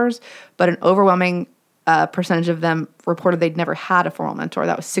mentors, but an overwhelming percentage of them reported they'd never had a formal mentor.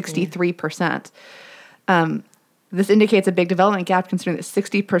 That was 63%. This indicates a big development gap, considering that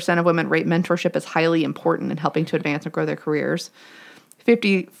 60% of women rate mentorship as highly important in helping to advance and grow their careers.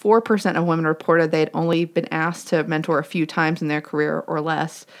 54% of women reported they had only been asked to mentor a few times in their career or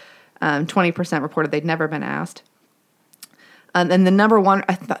less. 20% reported they'd never been asked. And the number one,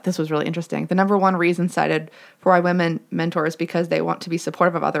 I thought this was really interesting, the number one reason cited for why women mentor is because they want to be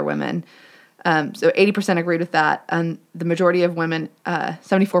supportive of other women. So 80% agreed with that. And the majority of women,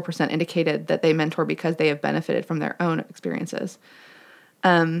 74%, indicated that they mentor because they have benefited from their own experiences.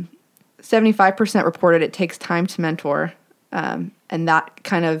 75% reported it takes time to mentor. And that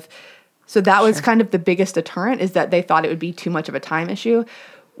kind of, so that was kind of the biggest deterrent, is that they thought it would be too much of a time issue,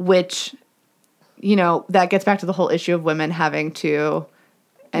 which, that gets back to the whole issue of women having to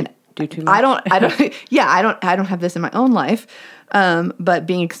do too much? I don't have this in my own life. But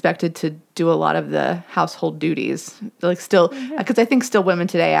being expected to do a lot of the household duties, like still, because I think still women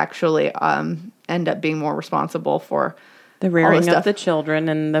today actually end up being more responsible for the rearing of the children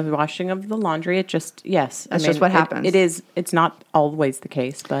and the washing of the laundry. It just, yes. That's just what happens. It's not always the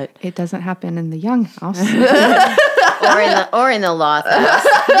case, but. It doesn't happen in the Young house. or in the Loth house.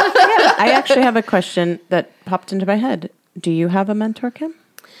 I actually have a question that popped into my head. Do you have a mentor, Kim?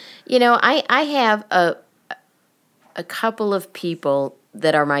 I have a couple of people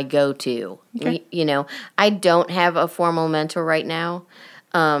that are my go-to. Okay. I don't have a formal mentor right now.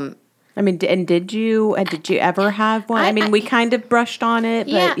 Did you ever have one? We kind of brushed on it,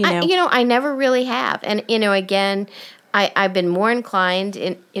 but I never really have. And again, I've been more inclined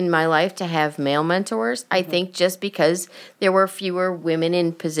in my life to have male mentors. I think just because there were fewer women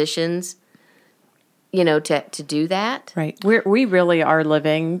in positions, to do that. Right. We really are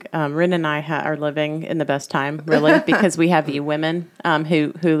living, Rin and I are living in the best time, really, because we have you women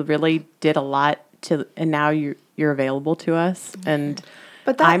who really did a lot and now you're available to us. And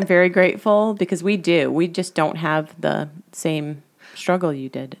I'm very grateful because we just don't have the same struggle you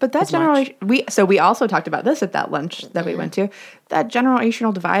did. But that we also talked about this at that lunch that we went to. That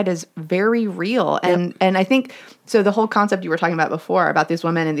generational divide is very real. And I think, so the whole concept you were talking about before about these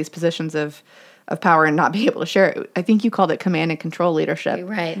women in these positions of power and not being able to share it, I think you called it command and control leadership.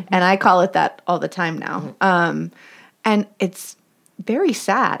 Right. And I call it that all the time now. And it's very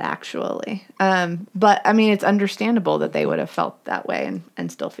sad, actually. But, it's understandable that they would have felt that way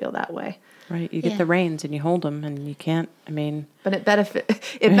and still feel that way. Right. You get the reins and you hold them and you can't, But it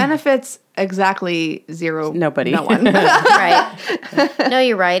benefits exactly zero. Nobody. No one. Right. No,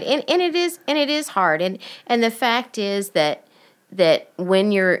 you're right. And it is hard. And the fact is that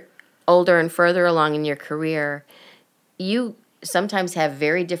when you're older and further along in your career, you sometimes have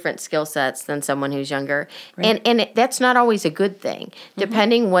very different skill sets than someone who's younger. Right. And that's not always a good thing.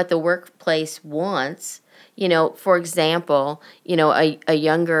 Depending what the workplace wants, for example, a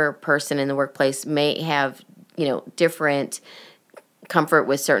younger person in the workplace may have, different comfort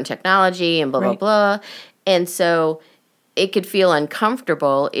with certain technology and blah, blah, blah. And so it could feel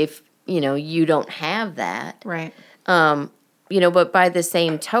uncomfortable if, you don't have that. Right. But by the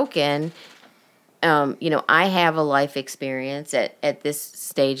same token, I have a life experience at this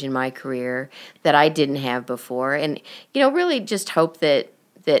stage in my career that I didn't have before. And, really just hope that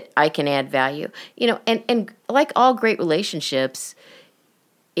I can add value. And like all great relationships,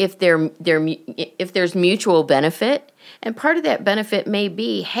 if there's mutual benefit, and part of that benefit may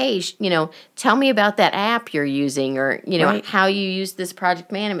be, hey, tell me about that app you're using, or how you use this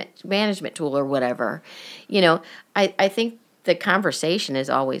project management tool or whatever. I think the conversation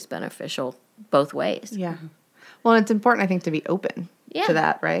is always beneficial both ways. Yeah. Well, it's important, I think, to be open to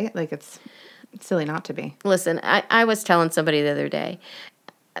that, right? Like it's silly not to be. Listen, I was telling somebody the other day,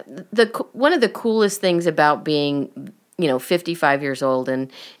 one of the coolest things about being 55 years old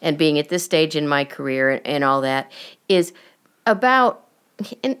and being at this stage in my career and all that is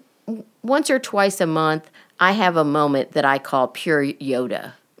and once or twice a month, I have a moment that I call pure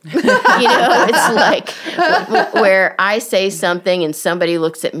Yoda. It's like where I say something and somebody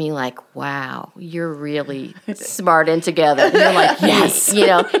looks at me like, wow, you're really smart and together. And you're like, yes,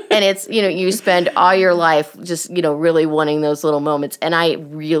 and it's, you spend all your life just, really wanting those little moments. And I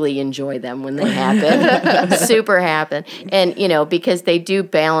really enjoy them when they happen, super happen. And, because they do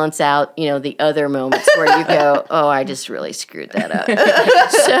balance out, the other moments where you go, oh, I just really screwed that up.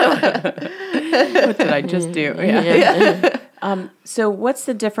 So what did I just do? Yeah. So what's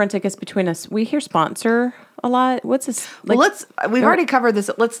the difference, I guess, between us? We hear sponsor a lot. What's this? We've already covered this.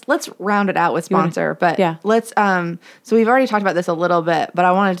 Let's round it out with sponsor, but let's, so we've already talked about this a little bit, but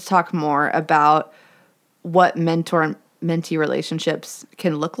I wanted to talk more about what mentor and mentee relationships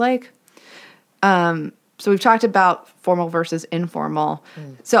can look like. So we've talked about formal versus informal.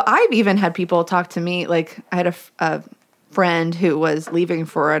 So I've even had people talk to me, like I had a friend who was leaving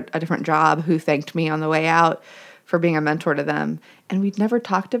for a different job who thanked me on the way out for being a mentor to them. And we'd never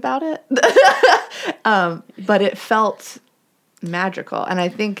talked about it, but it felt magical. And I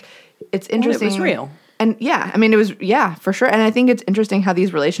think it's interesting. It was real. And it was, for sure. And I think it's interesting how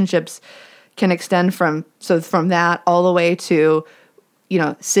these relationships can extend from that all the way to,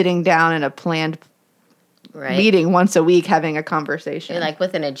 sitting down in a planned meeting once a week, having a conversation. And like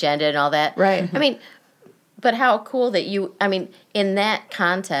with an agenda and all that. Right. But how cool that in that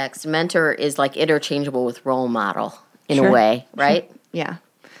context, mentor is like interchangeable with role model in a way, right? Yeah.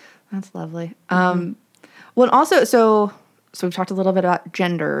 That's lovely. Well, and also, so we've talked a little bit about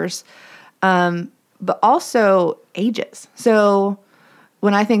genders, but also ages. So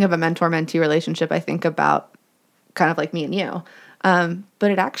when I think of a mentor-mentee relationship, I think about kind of like me and you.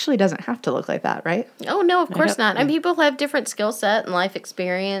 But it actually doesn't have to look like that, right? Oh, no, of course not. And people have different skill set and life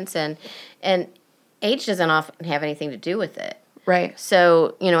experience, and age doesn't often have anything to do with it. Right.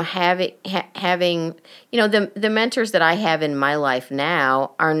 So, having, the mentors that I have in my life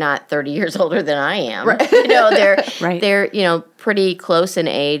now are not 30 years older than I am. Right. They're pretty close in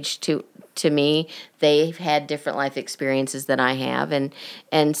age to me. They've had different life experiences than I have.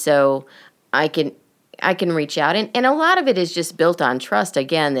 And so I can reach out. And a lot of it is just built on trust,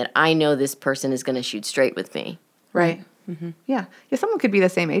 again, that I know this person is going to shoot straight with me. Right. Mm-hmm. Yeah. Someone could be the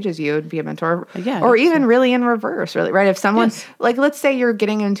same age as you and be a mentor. Yeah. Or even really in reverse, really, right? If someone, like, let's say you're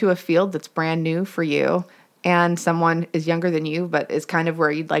getting into a field that's brand new for you and someone is younger than you, but is kind of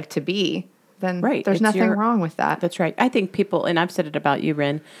where you'd like to be, then there's nothing wrong with that. That's right. I think people, and I've said it about you,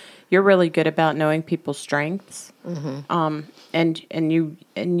 Ren, you're really good about knowing people's strengths. Mm-hmm.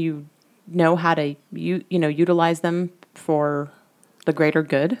 And you know how to utilize them for the greater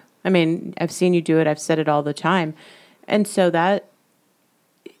good. I mean, I've seen you do it. I've said it all the time. And so that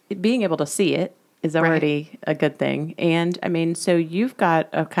being able to see it is already a good thing. And I mean, so you've got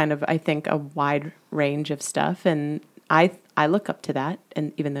a kind of, I think, a wide range of stuff. And I look up to that.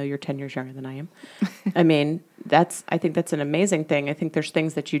 And even though you're 10 years younger than I am, I mean, I think that's an amazing thing. I think there's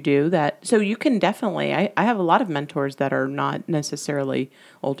things that you do that, so you can definitely, I have a lot of mentors that are not necessarily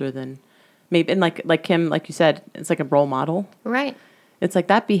older than maybe, and like Kim, like you said, it's like a role model. Right. It's like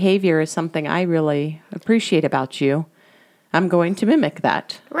that behavior is something I really appreciate about you. I'm going to mimic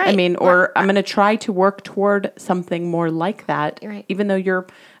that. Right. I mean, or I'm going to try to work toward something more like that. Right. Even though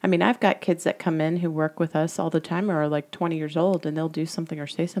I've got kids that come in who work with us all the time who are like 20 years old, and they'll do something or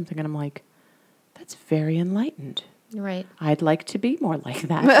say something, and I'm like, that's very enlightened. Right. I'd like to be more like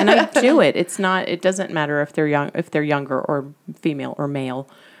that. And I do it. It doesn't matter if they're younger or female or male.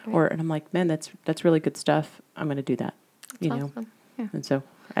 Right. And I'm like, man, that's really good stuff. I'm going to do that. That's awesome. Yeah. And so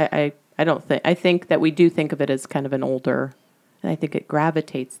I think that we do think of it as kind of an older, and I think it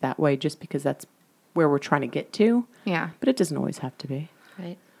gravitates that way just because that's where we're trying to get to. Yeah. But it doesn't always have to be.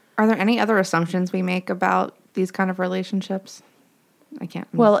 Right. Are there any other assumptions we make about these kind of relationships? I can't.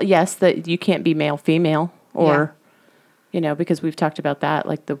 Well, yes, that you can't be male, female, or, because we've talked about that,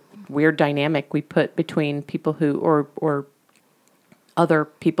 like the weird dynamic we put between people who, or other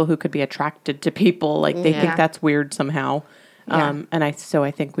people who could be attracted to people, like they think that's weird somehow. Yeah. I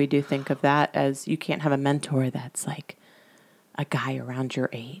think we do think of that as you can't have a mentor that's like a guy around your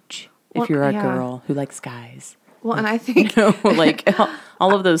age if you're a girl who likes guys. Well, and I think like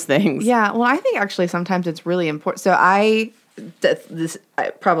all of those things. Yeah. Well, I think actually sometimes it's really important. So I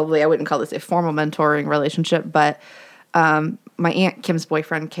wouldn't call this a formal mentoring relationship, but my Aunt Kim's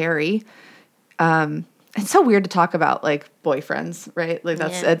boyfriend, Carrie, it's so weird to talk about like boyfriends, right? Like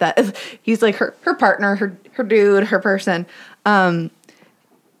that he's like her partner, her dude, her person. He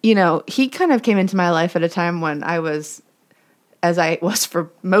kind of came into my life at a time when I was, as I was for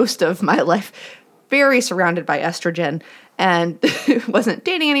most of my life, very surrounded by estrogen and wasn't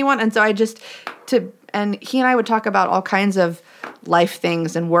dating anyone. And so and he and I would talk about all kinds of life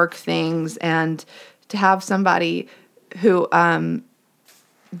things and work things, and to have somebody who,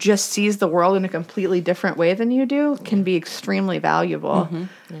 just sees the world in a completely different way than you do can be extremely valuable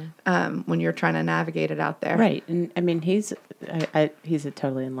when you're trying to navigate it out there. Right. And I mean, he's a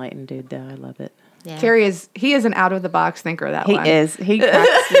totally enlightened dude, though. I love it. Yeah. Carrie is an out of the box thinker. He is. He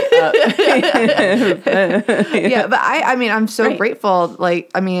cracks me up. Yeah, but I'm so grateful.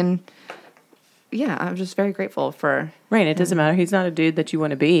 I'm just very grateful for. Right. It doesn't matter. He's not a dude that you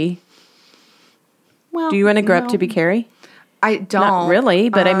want to be. Well, do you want to grow up to be Carrie? I don't. Not really,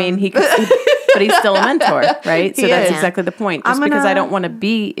 but I mean, but he's still a mentor, right? So that's exactly the point. Just because I don't want to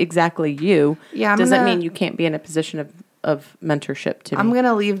be exactly you doesn't mean you can't be in a position of mentorship to me. I'm going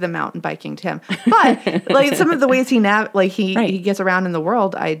to leave the mountain biking to him. But like some of the ways he gets around in the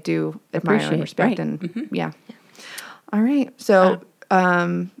world, I do admire and respect. Right. And yeah. All right. So is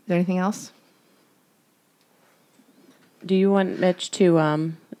there anything else? Do you want Mitch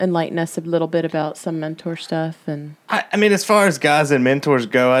to enlighten us a little bit about some mentor stuff? And I mean, as far as guys and mentors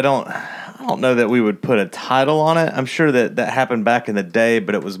go, I don't know that we would put a title on it. I'm sure that happened back in the day,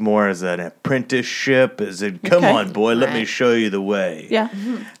 but it was more as an apprenticeship. Come on, boy, let me show you the way.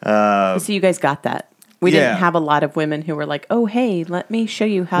 Yeah. So you guys got that. We didn't have a lot of women who were like, "Oh, hey, let me show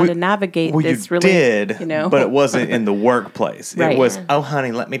you how to navigate this." You did, but it wasn't in the workplace. Right. It was, "Oh,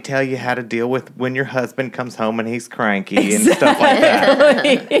 honey, let me tell you how to deal with when your husband comes home and he's cranky and stuff like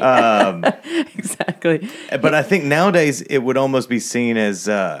that." Exactly. But I think nowadays it would almost be seen as,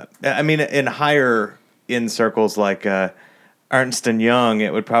 in higher end circles, like Ernst & Young,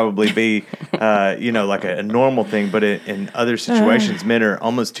 it would probably be, like a normal thing. But in other situations, men are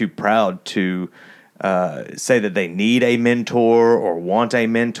almost too proud to say that they need a mentor or want a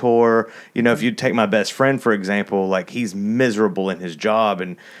mentor. If you take my best friend, for example, like he's miserable in his job.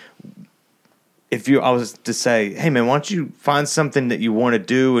 And if I was to say, hey, man, why don't you find something that you want to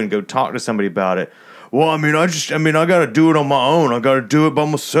do and go talk to somebody about it? Well, I got to do it on my own. I got to do it by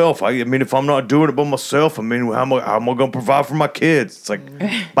myself. If I'm not doing it by myself, how am I going to provide for my kids? It's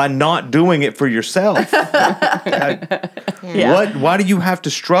like by not doing it for yourself. Why do you have to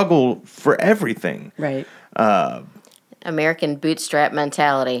struggle for everything? Right. American bootstrap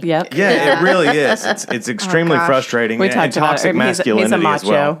mentality. Yep. Yeah, it really is. It's extremely frustrating. We talked about toxic masculinity he's a macho. as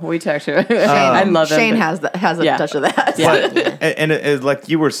well. We talked about I love him. Shane has a touch of that. Yeah. And it, like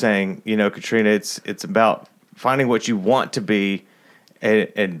you were saying, Katrina, it's about finding what you want to be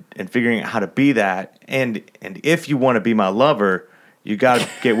and figuring out how to be that. And if you want to be my lover, you got to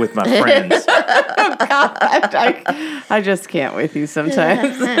get with my friends. Oh, God. I just can't with you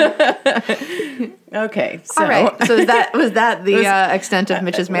sometimes. Okay. So. All right. So was that the extent of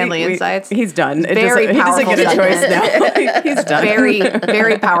Mitch's manly insights? He's done. Very powerful. He doesn't get a choice now. He's done. Very,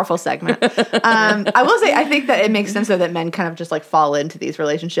 very powerful segment. I will say, I think that it makes sense, though, that men kind of just like fall into these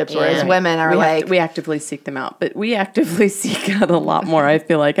relationships, whereas women are we actively seek them out. But we actively seek out a lot more, I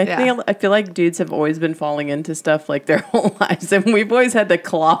feel like. I feel like dudes have always been falling into stuff like their whole lives, and we've always had to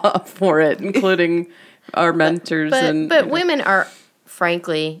claw for it, including our mentors. But women are,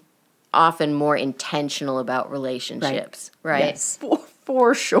 frankly, often more intentional about relationships, right? Yes.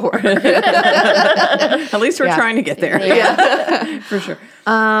 For sure. At least we're trying to get there. Yeah. For sure.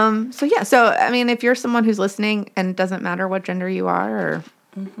 So if you're someone who's listening, and it doesn't matter what gender you are or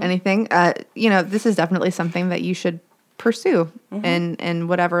anything, this is definitely something that you should pursue in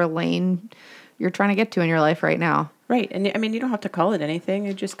whatever lane you're trying to get to in your life right now. Right. And you don't have to call it anything.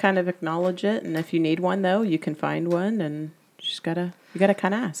 You just kind of acknowledge it. And if you need one, though, you can find one, and you just gotta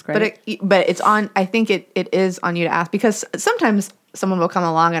kind of ask, right? But it's on, I think it is on you to ask, because sometimes someone will come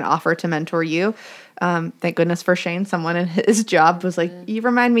along and offer to mentor you. Thank goodness for Shane. Someone in his job was like, you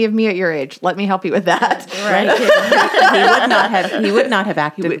remind me of me at your age. Let me help you with that. Right. He would not have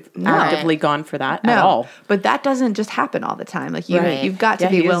actively gone for that at all. But that doesn't just happen all the time. Like you've got to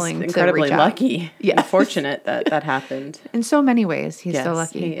be willing to incredibly reach out. Lucky. Yeah. Fortunate that happened. In so many ways, he's so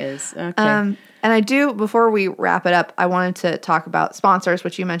lucky. He is. Okay. And I do, before we wrap it up, I wanted to talk about sponsors,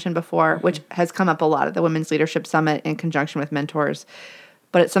 which you mentioned before, which has come up a lot at the Women's Leadership Summit in conjunction with mentors.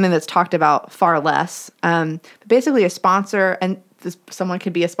 But it's something that's talked about far less. Basically, a sponsor, and someone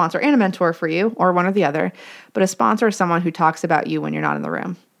could be a sponsor and a mentor for you, or one or the other. But a sponsor is someone who talks about you when you're not in the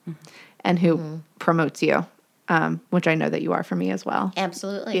room and who promotes you, which I know that you are for me as well.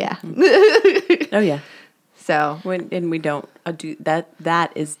 Absolutely. Yeah. Oh, yeah. So. And we don't do that.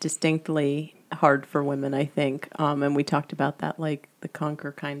 That is distinctly hard for women, I think. And we talked about that, like the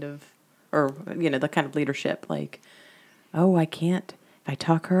conquer kind of, or, the kind of leadership, like, oh, I can't. If I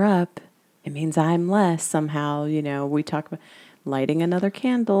talk her up, it means I'm less somehow. We talk about lighting another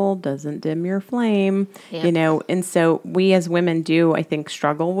candle doesn't dim your flame, and so we as women do, I think,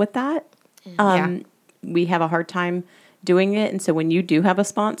 struggle with that. We have a hard time doing it. And so when you do have a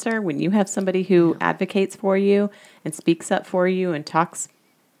sponsor, when you have somebody who advocates for you and speaks up for you and talks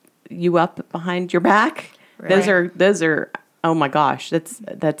you up behind your back, those are, oh my gosh, it's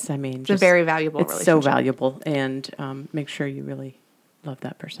a very valuable relationship. It's so valuable. And make sure you really love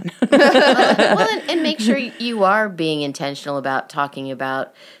that person. and make sure you are being intentional about talking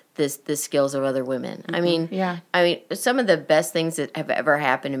about the skills of other women. Some of the best things that have ever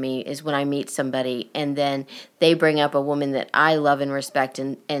happened to me is when I meet somebody and then they bring up a woman that I love and respect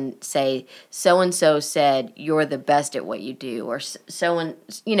and say, so-and-so said, you're the best at what you do, or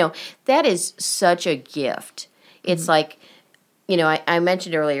that is such a gift. It's like, I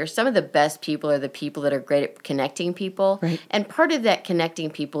mentioned earlier, some of the best people are the people that are great at connecting people. Right. And part of that connecting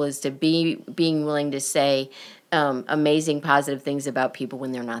people is to being willing to say amazing, positive things about people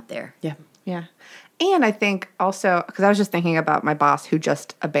when they're not there. Yeah. Yeah. And I think also, because I was just thinking about my boss who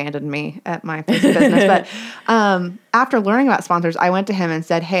just abandoned me at my place of business. But after learning about sponsors, I went to him and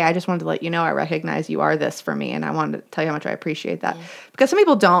said, hey, I just wanted to let you know I recognize you are this for me. And I wanted to tell you how much I appreciate that. Yeah. Because some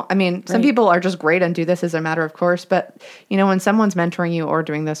people don't. Some people are just great and do this as a matter of course. But, when someone's mentoring you or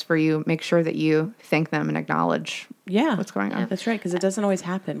doing this for you, make sure that you thank them and acknowledge what's going on. Yeah, that's right, because it doesn't always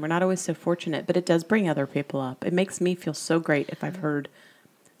happen. We're not always so fortunate, but it does bring other people up. It makes me feel so great if I've heard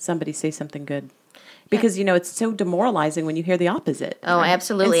somebody say something good. Because, it's so demoralizing when you hear the opposite. Oh, right?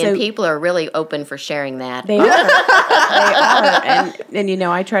 Absolutely. And people are really open for sharing that. They are. They are. And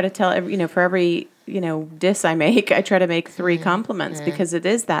I try to tell, for every, diss I make, I try to make 3 compliments because it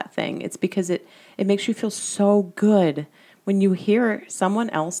is that thing. It's because it makes you feel so good when you hear someone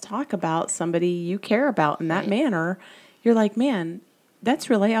else talk about somebody you care about in that manner. You're like, man, that's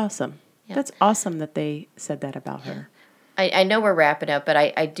really awesome. Yeah. That's awesome that they said that about her. I know we're wrapping up, but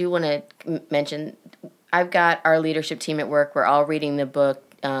I do want to mention, I've got our leadership team at work. We're all reading the book,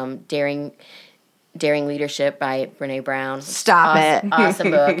 Daring Leadership by Brené Brown. Stop it. Awesome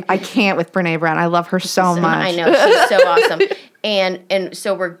book. I can't with Brené Brown. I love her so much. I know. She's so awesome. And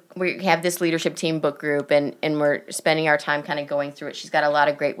so we have this leadership team book group, and we're spending our time kind of going through it. She's got a lot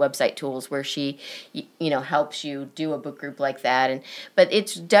of great website tools where she, helps you do a book group like that. But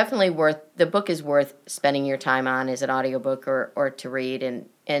it's definitely the book is worth spending your time on as an audiobook or to read.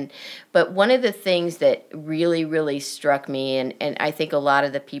 But one of the things that really, really struck me, and I think a lot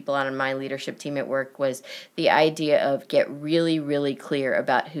of the people on my leadership team at work, was the idea of get really, really clear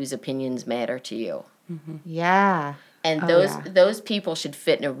about whose opinions matter to you. Mm-hmm. Yeah. And those people should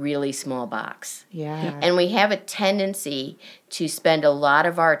fit in a really small box. Yeah. And we have a tendency to spend a lot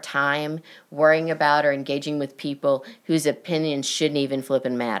of our time worrying about or engaging with people whose opinions shouldn't even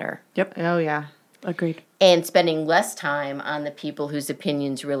flippin' matter. Yep. Oh, yeah. Agreed. And spending less time on the people whose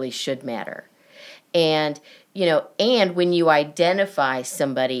opinions really should matter. And, and when you identify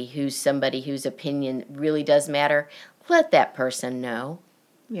somebody whose opinion really does matter, let that person know.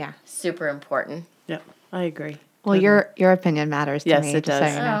 Yeah. Super important. Yep. I agree. Well, your opinion matters to me. Yes, it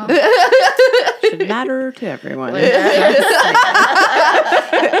does. Should matter to everyone.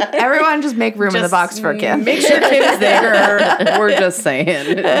 Everyone just make room in the box for Kim. Make sure Kim's there. We're just saying.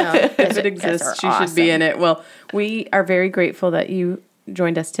 If it exists, she should be in it. Well, we are very grateful that you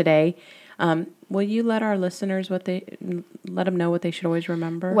joined us today. Will you let our listeners let them know what they should always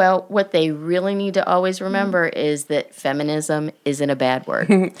remember? Well, what they really need to always remember is that feminism isn't a bad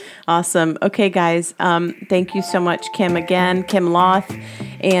word. Awesome. Okay, guys. Thank you so much, Kim, again. Kim Loth.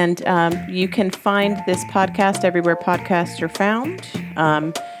 And you can find this podcast everywhere podcasts are found.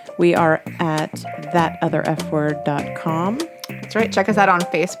 We are at thatotherfword.com. That's right. Check us out on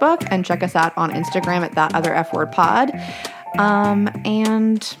Facebook and check us out on Instagram at thatotherfwordpod.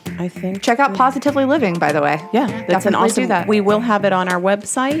 And I think check out Positively Living, by the way. Yeah, that's an awesome. Do that. We will have it on our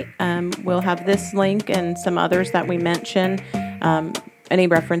website. We'll have this link and some others that we mention, any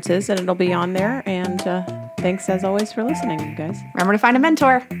references, and it'll be on there. And thanks as always for listening, you guys. Remember to find a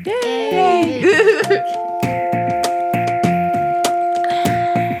mentor. Yay!